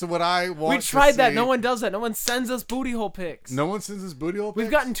 That's what I want. We tried to that. see. No one does that. No one sends us booty hole pics. No one sends us booty hole. We've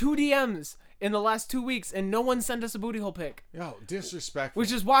pics? gotten 2 DMs in the last 2 weeks, and no one sent us a booty hole pic. Yo, disrespectful.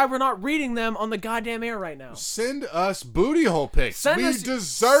 Which is why we're not reading them on the goddamn air right now. Send us booty hole pics. We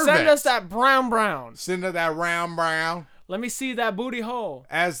deserve it. Send us that brown. Send us that round brown. Let me see that booty hole.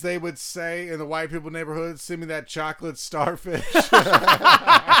 As they would say in the white people neighborhood, send me that chocolate starfish.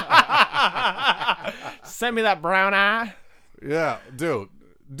 Send me that brown eye. Yeah, dude,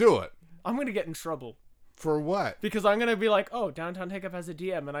 do it. I'm gonna get in trouble. For what? Because I'm going to be like, oh, Downtown Hiccup has a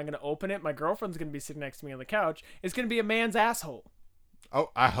DM, and I'm going to open it. My girlfriend's going to be sitting next to me on the couch. It's going to be a man's asshole. Oh,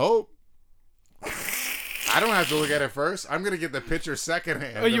 I hope. I don't have to look at it first. I'm going to get the picture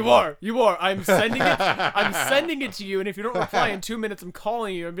secondhand. Oh, you are. You are. I'm sending it. I'm sending it to you, and if you don't reply in 2 minutes, I'm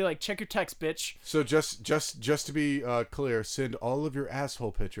calling you and be like, check your text, bitch. So just to be clear, send all of your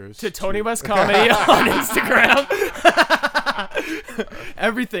asshole pictures To Tony West Comedy on Instagram.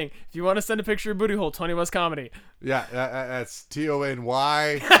 Everything. If you want to send a picture of booty hole, Tony West Comedy. Yeah, that's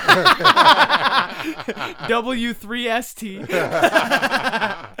TONY. W3ST.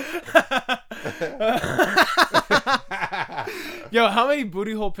 Yo, how many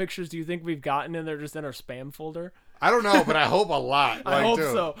booty hole pictures do you think we've gotten and they're just in our spam folder? I don't know, but I hope a lot. I hope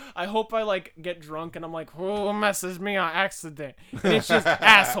so. I hope I like get drunk and I'm like, who messaged me on accident? And it's just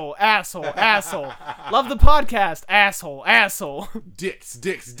asshole, asshole, asshole. Love the podcast, asshole, asshole. Dicks,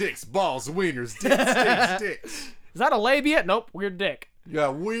 balls, wieners, dicks. Is that a labia? Nope, weird dick. Yeah,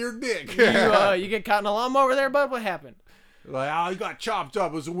 weird dick. You get caught in a lawnmower there, bud? What happened? Like, oh, he got chopped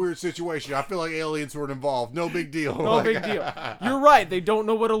up. It was a weird situation. I feel like aliens were involved. No big deal. No big deal. You're right. They don't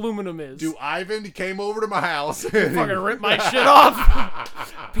know what aluminum is. Dude, Ivan came over to my house. Fucking rip my shit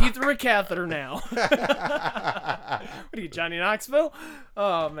off. Pee through a catheter now. What are you, Johnny Knoxville?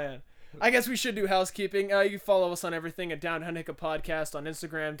 Oh, man. I guess we should do housekeeping. You follow us on everything at Downtown Hiccup Podcast on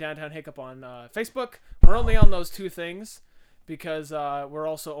Instagram, Downtown Hiccup on Facebook. We're only on those two things because we're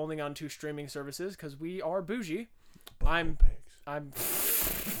also only on 2 streaming services because we are bougie. I'm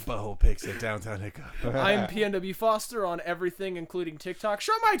Butthole pics at Downtown Hiccup. I'm PNW Foster on everything, including TikTok.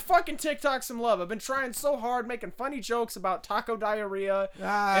 Show my fucking TikTok some love. I've been trying so hard, making funny jokes about taco diarrhea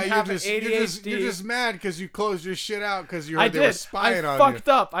and having ADHD. You're just mad because you closed your shit out because you heard they were spying on you.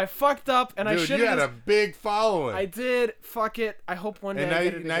 I fucked up, and Dude, I should have. You had a big following. I did. Fuck it. I hope one day I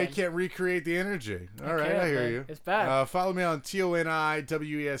get it now again. you can't recreate the energy. All right, I hear you. It's bad. Follow me on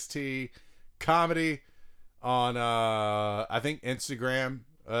TONIWEST comedy on I think Instagram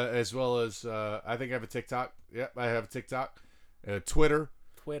as well as I think I have a TikTok. Yep, I have a TikTok. Twitter.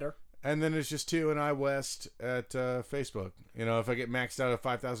 And then it's just TONI West at Facebook. You know, if I get maxed out at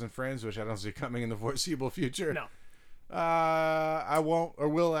 5,000 friends, which I don't see coming in the foreseeable future. No. I won't or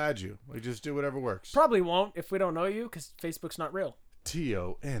will add you. We just do whatever works. Probably won't if we don't know you because Facebook's not real.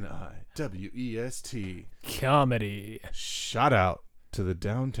 TONIWEST comedy. Shout out to the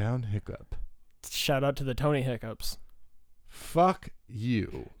Downtown Hiccup. Shout out to the Tony Hiccups. Fuck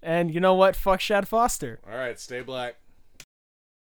you. And you know what? Fuck Shad Foster. All right, stay black.